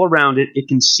cameras all around it. It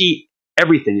can see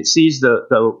everything. It sees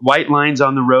the white lines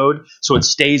on the road, so it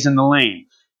stays in the lane.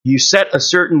 You set a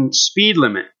certain speed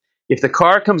limit. If the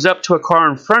car comes up to a car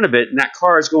in front of it, and that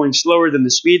car is going slower than the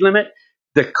speed limit,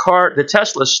 the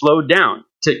Tesla slowed down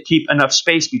to keep enough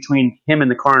space between him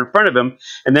and the car in front of him.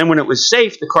 And then when it was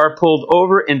safe, the car pulled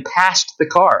over and passed the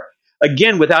car.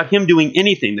 Again, without him doing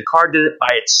anything. The car did it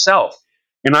by itself."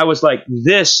 And I was like,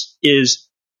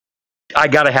 I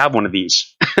got to have one of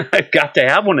these. I've got to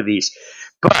have one of these.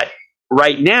 But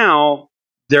right now,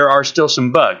 there are still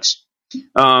some bugs.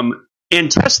 And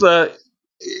Tesla,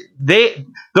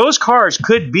 those cars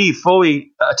could be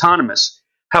fully autonomous.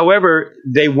 However,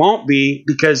 they won't be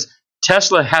because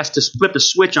Tesla has to flip a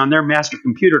switch on their master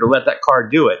computer to let that car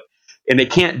do it. And they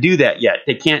can't do that yet.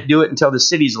 They can't do it until the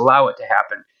cities allow it to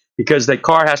happen, because the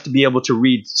car has to be able to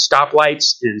read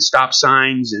stoplights and stop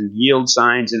signs and yield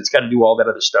signs, and it's got to do all that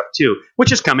other stuff too,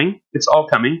 which is coming. It's all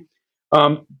coming.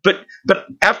 But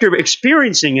after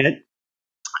experiencing it,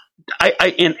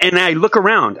 I look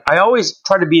around. I always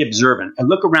try to be observant. I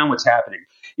look around what's happening.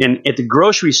 And at the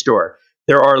grocery store,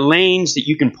 there are lanes that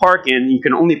you can park in. You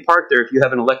can only park there if you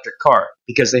have an electric car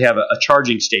because they have a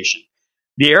charging station.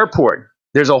 The airport,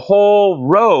 there's a whole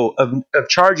row of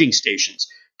charging stations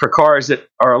for cars that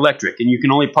are electric, and you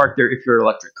can only park there if you're an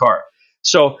electric car.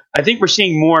 So I think we're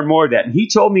seeing more and more of that. And he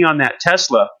told me on that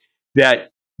Tesla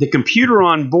that the computer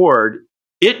on board,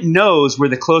 it knows where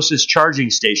the closest charging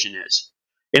station is.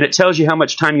 And it tells you how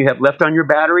much time you have left on your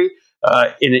battery.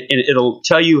 And it'll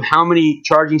tell you how many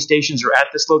charging stations are at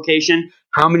this location,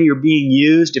 how many are being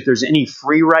used, if there's any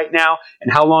free right now,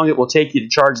 and how long it will take you to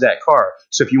charge that car.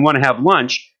 So if you want to have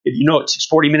lunch, if you know it takes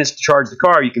 40 minutes to charge the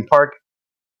car, you can park,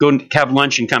 go and have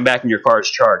lunch, and come back and your car is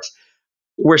charged.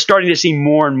 We're starting to see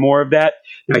more and more of that.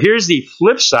 Now, here's the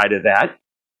flip side of that.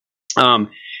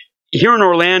 Here in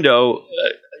Orlando,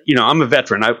 I'm a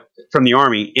veteran from the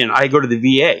Army, and I go to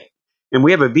the VA. And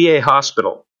we have a VA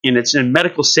hospital, and it's in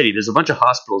Medical City. There's a bunch of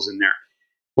hospitals in there.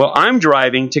 Well, I'm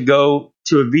driving to go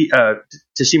to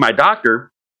to see my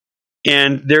doctor,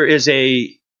 and there is a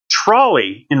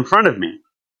trolley in front of me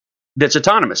that's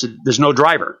autonomous. There's no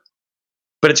driver,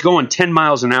 but it's going 10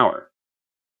 miles an hour.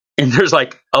 And there's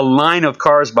like a line of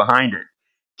cars behind it.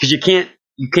 because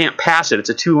you can't pass it. It's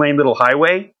a 2-lane little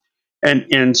highway.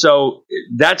 And so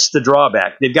that's the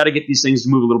drawback. They've got to get these things to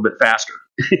move a little bit faster.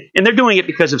 And they're doing it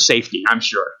because of safety, I'm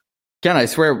sure. Ken, I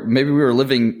swear maybe we were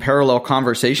living parallel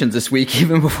conversations this week,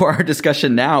 even before our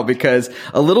discussion now, because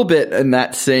a little bit in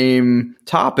that same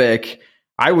topic,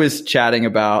 I was chatting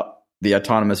about the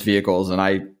autonomous vehicles, and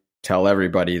I tell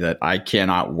everybody that I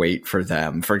cannot wait for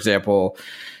them. For example,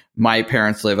 my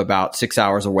parents live about 6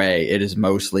 hours away. It is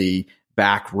mostly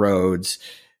back roads.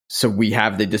 So we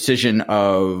have the decision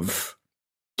of,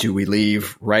 do we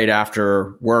leave right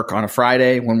after work on a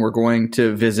Friday when we're going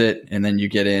to visit? And then you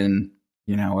get in,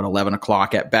 at 11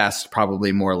 o'clock at best,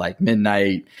 probably more like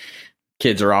midnight.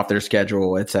 Kids are off their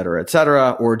schedule, et cetera, et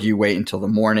cetera. Or do you wait until the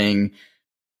morning?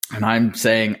 And I'm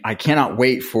saying I cannot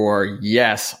wait for,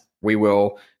 yes, we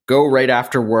will go right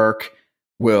after work.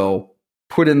 We'll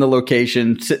put in the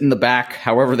location, sit in the back,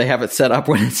 however they have it set up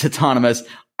when it's autonomous.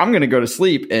 I'm going to go to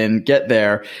sleep and get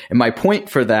there. And my point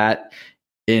for that,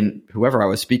 in whoever I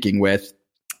was speaking with,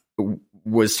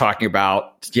 was talking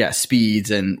about, speeds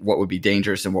and what would be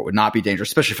dangerous and what would not be dangerous,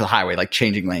 especially for the highway, like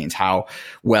changing lanes. How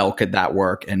well could that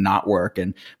work and not work?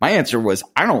 And my answer was,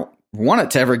 I don't want it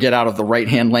to ever get out of the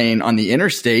right-hand lane on the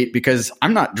interstate, because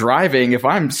I'm not driving if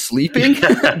I'm sleeping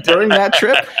during that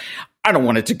trip. I don't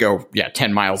want it to go,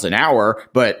 10 miles an hour,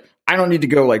 but I don't need to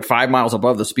go like 5 miles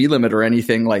above the speed limit or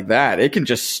anything like that. It can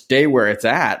just stay where it's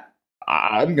at.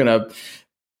 I'm going to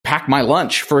pack my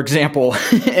lunch, for example,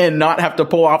 and not have to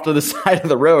pull off to the side of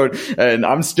the road. And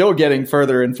I'm still getting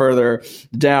further and further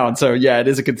down. So it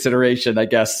is a consideration, I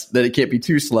guess, that it can't be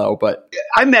too slow. But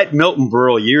I met Milton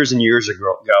Berle years and years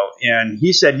ago, and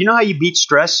he said, "You know how you beat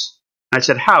stress?" I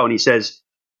said, "How?" And he says,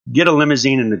 "Get a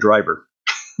limousine and a driver."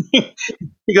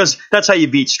 He goes, "That's how you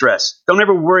beat stress. Don't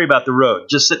ever worry about the road.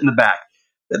 Just sit in the back."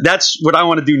 That's what I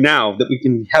want to do now, that we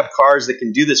can have cars that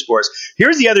can do this for us.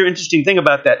 Here's the other interesting thing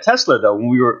about that Tesla, though.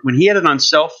 When he had it on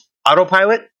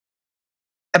autopilot,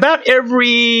 about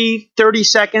every 30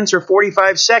 seconds or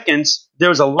 45 seconds, there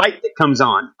was a light that comes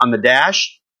on the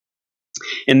dash.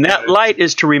 And that light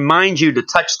is to remind you to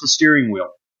touch the steering wheel.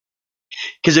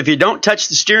 Because if you don't touch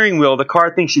the steering wheel, the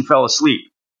car thinks you fell asleep.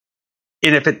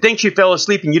 And if it thinks you fell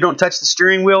asleep and you don't touch the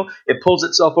steering wheel, it pulls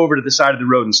itself over to the side of the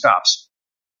road and stops.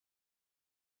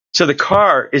 So the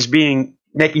car is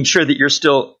making sure that you're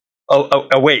still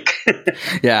awake.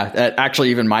 Actually,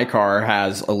 even my car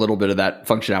has a little bit of that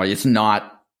functionality. It's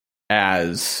not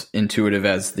as intuitive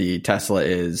as the Tesla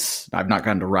is. I've not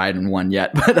gotten to ride in one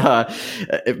yet, but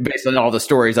based on all the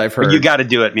stories I've heard. But you got to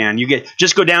do it, man.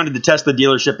 Just go down to the Tesla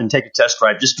dealership and take a test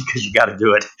drive, just because you got to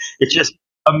do it. It's just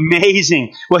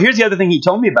amazing. Well, here's the other thing he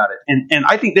told me about it. And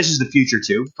I think this is the future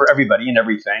too, for everybody and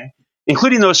everything,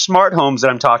 including those smart homes that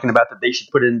I'm talking about that they should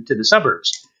put into the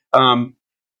suburbs.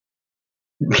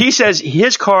 He says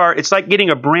his car, it's like getting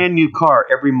a brand new car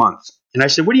every month. And I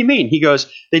said, "What do you mean?" He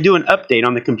goes, "They do an update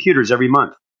on the computers every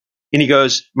month." And he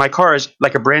goes, "My car is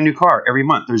like a brand new car every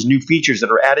month. There's new features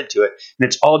that are added to it, and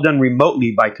it's all done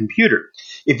remotely by computer.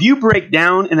 If you break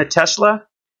down in a Tesla,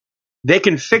 they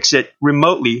can fix it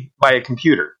remotely by a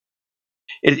computer.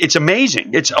 It's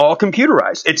amazing. It's all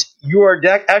computerized. You are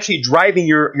actually driving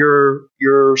your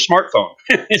smartphone.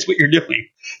 It's what you're doing.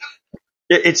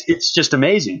 It's just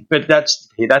amazing. But that's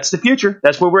the future.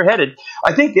 That's where we're headed.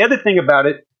 I think the other thing about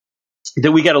it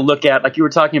that we got to look at, like you were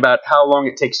talking about how long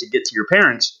it takes to get to your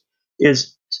parents,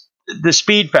 is the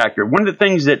speed factor. One of the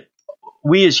things that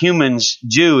we as humans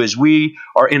do is we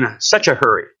are in such a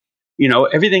hurry.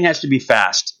 Everything has to be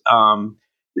fast.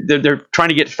 They're trying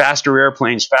to get faster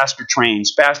airplanes, faster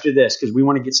trains, faster this, because we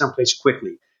want to get someplace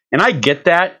quickly. And I get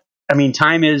that. I mean,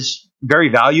 time is very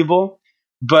valuable,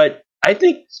 but I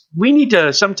think we need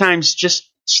to sometimes just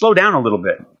slow down a little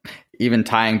bit. Even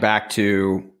tying back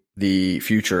to the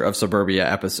Future of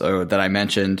Suburbia episode that I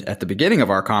mentioned at the beginning of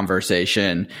our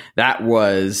conversation, that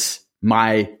was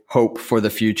my hope for the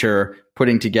future,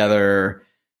 putting together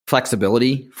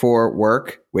flexibility for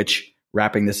work, which,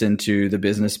 wrapping this into the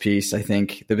business piece, I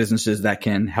think the businesses that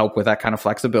can help with that kind of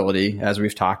flexibility, as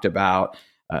we've talked about,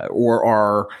 or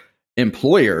are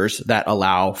employers that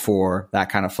allow for that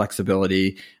kind of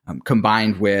flexibility,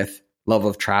 combined with love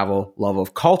of travel, love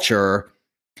of culture.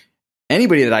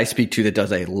 Anybody that I speak to that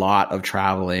does a lot of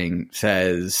traveling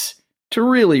says to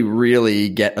really, really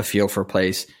get a feel for a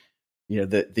place,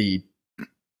 the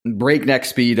breakneck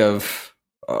speed of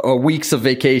weeks of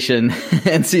vacation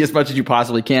and see as much as you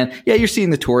possibly can. Yeah, you're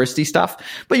seeing the touristy stuff,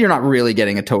 but you're not really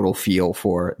getting a total feel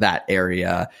for that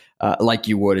area like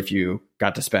you would if you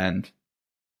got to spend,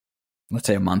 let's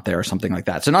say, a month there or something like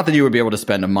that. So not that you would be able to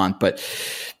spend a month, but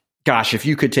gosh, if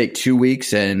you could take 2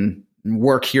 weeks and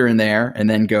work here and there and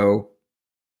then go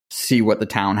see what the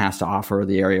town has to offer,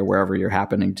 the area wherever you're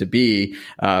happening to be,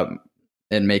 and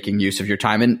making use of your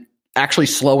time and actually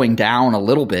slowing down a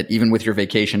little bit, even with your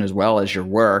vacation as well as your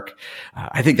work.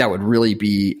 I think that would really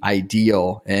be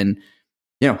ideal. And,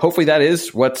 hopefully that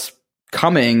is what's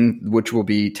coming, which will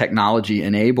be technology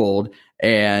enabled.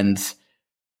 And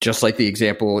just like the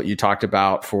example you talked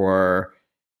about for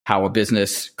how a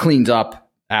business cleans up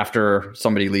after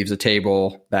somebody leaves a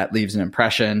table, that leaves an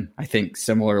impression. I think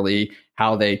similarly,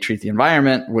 how they treat the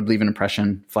environment would leave an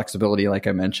impression. Flexibility, like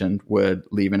I mentioned, would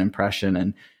leave an impression,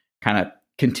 and kind of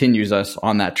continues us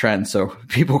on that trend so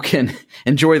people can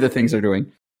enjoy the things they're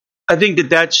doing. I think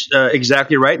that's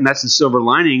exactly right. And that's the silver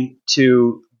lining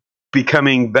to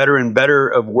becoming better and better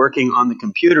of working on the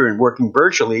computer and working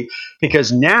virtually,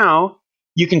 because now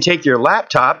you can take your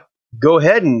laptop, go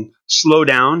ahead and slow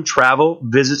down, travel,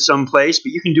 visit someplace,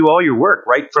 but you can do all your work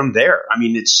right from there. I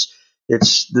mean, it's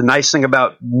the nice thing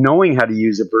about knowing how to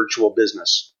use a virtual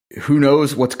business. Who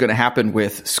knows what's going to happen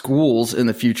with schools in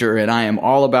the future? And I am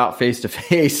all about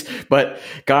face-to-face, but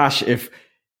gosh, if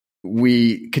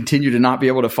we continue to not be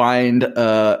able to find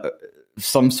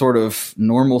some sort of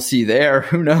normalcy there,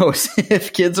 who knows?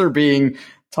 If kids are being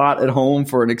taught at home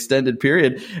for an extended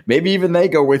period, maybe even they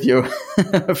go with you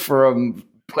from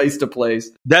place to place.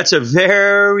 That's a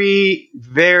very,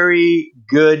 very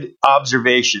good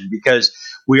observation, because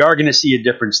we are going to see a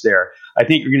difference there. I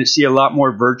think you're going to see a lot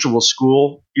more virtual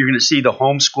school. You're going to see the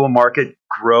homeschool market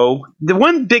grow. The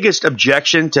one biggest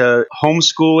objection to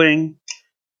homeschooling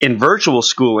and virtual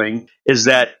schooling is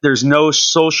that there's no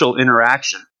social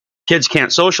interaction. Kids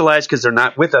can't socialize because they're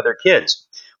not with other kids.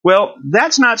 Well,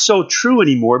 that's not so true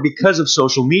anymore because of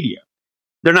social media.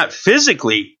 They're not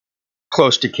physically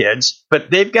close to kids, but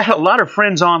they've got a lot of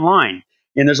friends online,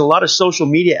 and there's a lot of social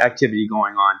media activity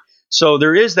going on. So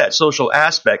there is that social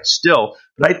aspect still,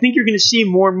 but I think you're going to see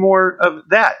more and more of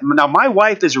that. Now, my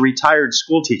wife is a retired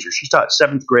school teacher. She taught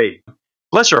 7th grade.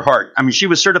 Bless her heart. I mean, she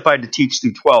was certified to teach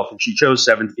through 12th, and she chose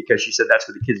 7th because she said that's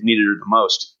where the kids needed her the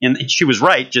most. And she was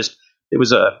right, just it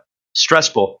was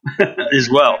stressful as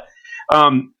well.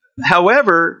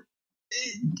 However,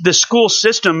 the school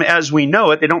system, as we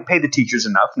know it, they don't pay the teachers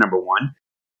enough, number one.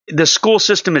 The school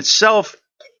system itself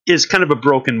is kind of a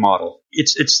broken model.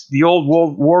 It's the old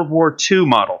World War II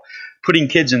model, putting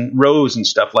kids in rows and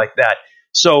stuff like that.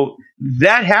 So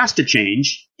that has to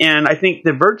change. And I think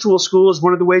the virtual school is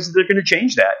one of the ways that they're going to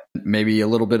change that. Maybe a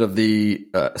little bit of the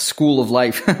school of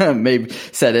life maybe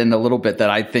set in a little bit that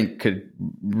I think could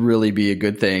really be a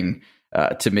good thing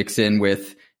to mix in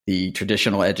with the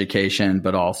traditional education,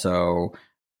 but also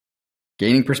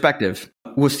gaining perspective.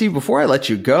 Well, Steve, before I let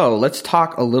you go, let's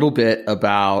talk a little bit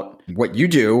about what you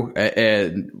do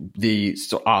and the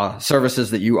services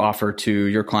that you offer to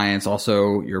your clients,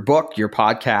 also your book, your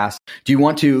podcast. Do you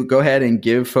want to go ahead and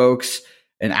give folks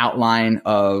an outline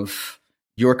of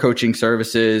your coaching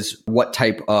services? What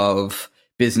type of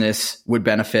business would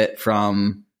benefit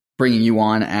from bringing you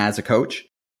on as a coach?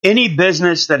 Any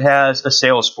business that has a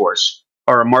sales force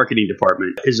or a marketing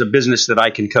department is a business that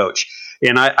I can coach.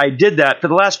 And I did that for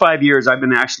the last 5 years. I've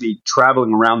been actually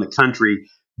traveling around the country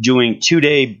doing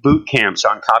 2-day boot camps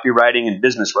on copywriting and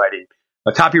business writing.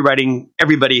 Copywriting,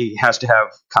 everybody has to have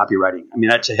copywriting. I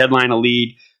mean, that's a headline, a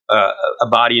lead, a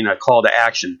body, and a call to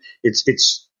action.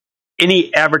 It's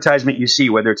any advertisement you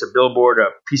see, whether it's a billboard, a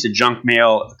piece of junk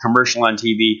mail, a commercial on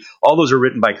TV, all those are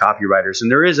written by copywriters. And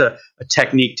there is a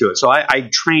technique to it. So I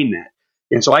train that.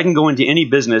 And so I can go into any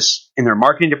business in their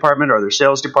marketing department or their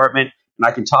sales department, and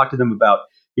I can talk to them about,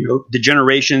 the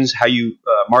generations, how you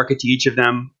market to each of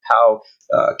them, how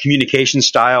communication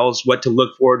styles, what to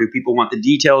look for. Do people want the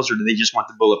details or do they just want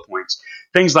the bullet points?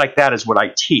 Things like that is what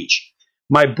I teach.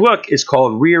 My book is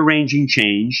called Rearranging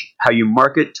Change, How You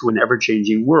Market to an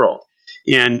Ever-Changing World.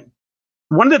 And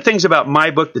one of the things about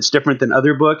my book that's different than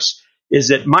other books is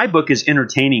that my book is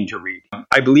entertaining to read.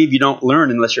 I believe you don't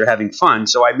learn unless you're having fun,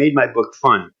 so I made my book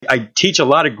fun. I teach a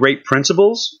lot of great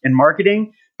principles in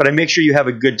marketing, but I make sure you have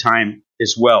a good time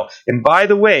as well. And by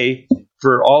the way,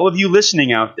 for all of you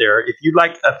listening out there, if you'd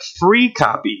like a free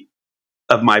copy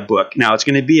of my book, now it's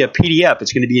going to be a PDF,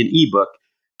 it's going to be an ebook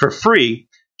for free,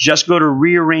 just go to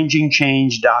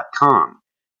rearrangingchange.com.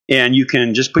 And you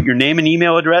can just put your name and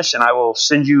email address, and I will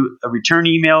send you a return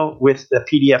email with a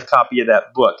PDF copy of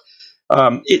that book.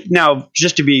 Now,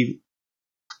 just to be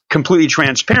completely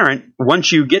transparent, once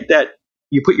you get that,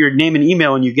 you put your name and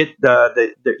email and you get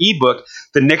the ebook,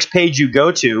 the next page you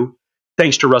go to,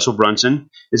 thanks to Russell Brunson,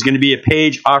 is going to be a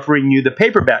page offering you the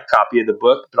paperback copy of the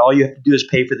book, but all you have to do is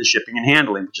pay for the shipping and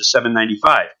handling, which is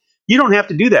 $7.95. You don't have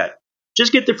to do that.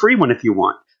 Just get the free one if you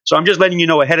want. So I'm just letting you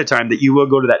know ahead of time that you will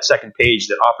go to that second page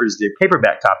that offers the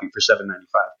paperback copy for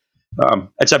 $7.95.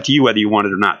 It's up to you whether you want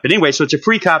it or not. But anyway, so it's a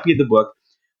free copy of the book.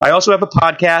 I also have a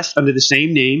podcast under the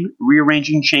same name,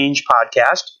 Rearranging Change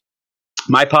Podcast.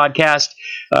 My podcast,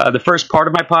 the first part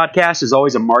of my podcast is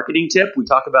always a marketing tip. We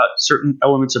talk about certain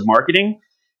elements of marketing.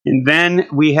 And then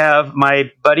we have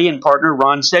my buddy and partner,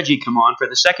 Ron Seggi, come on for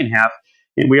the second half.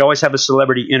 And we always have a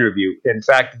celebrity interview. In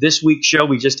fact, this week's show,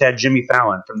 we just had Jimmy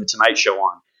Fallon from The Tonight Show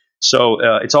on. So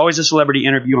it's always a celebrity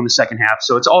interview on the second half.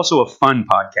 So it's also a fun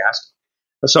podcast.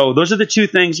 So those are the two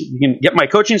things. You can get my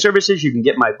coaching services. You can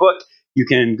get my book. You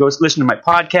can go listen to my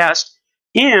podcast.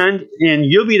 And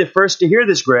you'll be the first to hear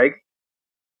this, Greg.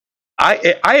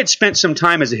 I had spent some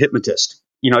time as a hypnotist.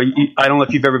 You know, I don't know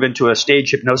if you've ever been to a stage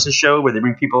hypnosis show where they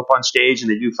bring people up on stage and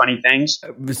they do funny things.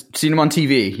 I've seen them on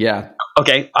TV, yeah.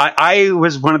 Okay, I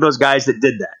was one of those guys that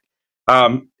did that.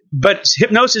 But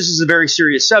hypnosis is a very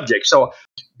serious subject. So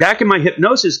back in my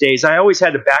hypnosis days, I always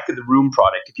had a back of the room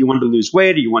product. If you wanted to lose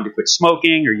weight or you wanted to quit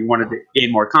smoking or you wanted to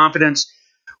gain more confidence.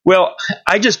 Well,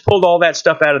 I just pulled all that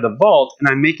stuff out of the vault, and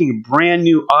I'm making brand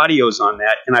new audios on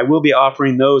that, and I will be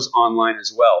offering those online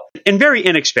as well. And very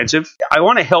inexpensive. I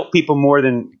want to help people more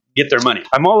than get their money.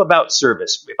 I'm all about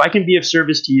service. If I can be of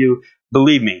service to you,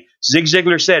 believe me. Zig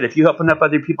Ziglar said, if you help enough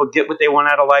other people get what they want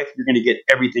out of life, you're going to get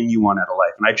everything you want out of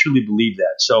life. And I truly believe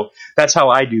that. So that's how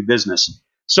I do business.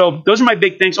 So those are my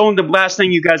big things. Oh, and the last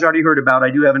thing you guys already heard about,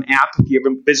 I do have an app. If you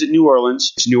ever visit New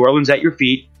Orleans, it's New Orleans at your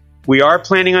feet. We are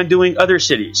planning on doing other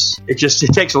cities. It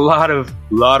takes a lot of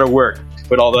work to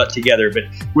put all that together. But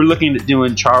we're looking at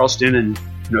doing Charleston and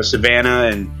Savannah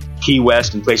and Key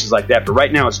West and places like that. But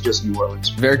right now, it's just New Orleans.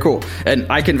 Very cool.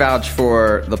 And I can vouch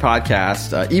for the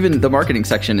podcast. Even the marketing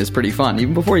section is pretty fun,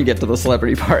 even before you get to the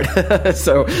celebrity part.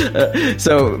 So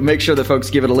make sure that folks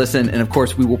give it a listen. And of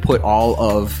course, we will put all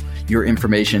of your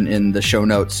information in the show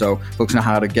notes so folks know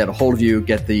how to get a hold of you,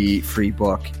 get the free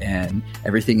book, and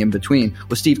everything in between.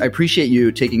 Well, Steve, I appreciate you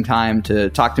taking time to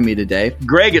talk to me today.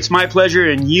 Greg, it's my pleasure,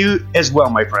 and you as well,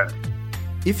 my friend.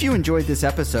 If you enjoyed this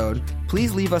episode,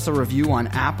 please leave us a review on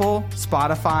Apple,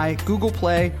 Spotify, Google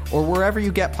Play, or wherever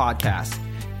you get podcasts.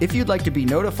 If you'd like to be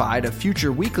notified of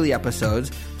future weekly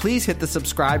episodes, please hit the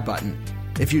subscribe button.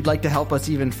 If you'd like to help us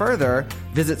even further,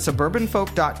 visit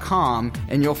suburbanfolk.com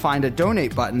and you'll find a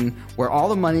donate button where all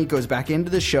the money goes back into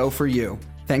the show for you.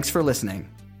 Thanks for listening.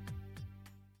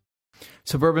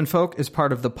 Suburban Folk is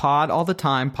part of the Pod All the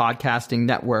Time podcasting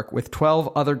network with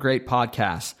 12 other great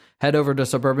podcasts. Head over to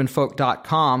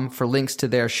suburbanfolk.com for links to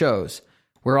their shows.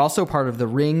 We're also part of the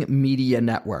Ring Media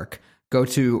Network. Go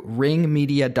to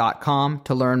ringmedia.com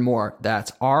to learn more.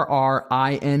 That's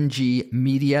RRING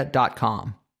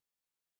media.com.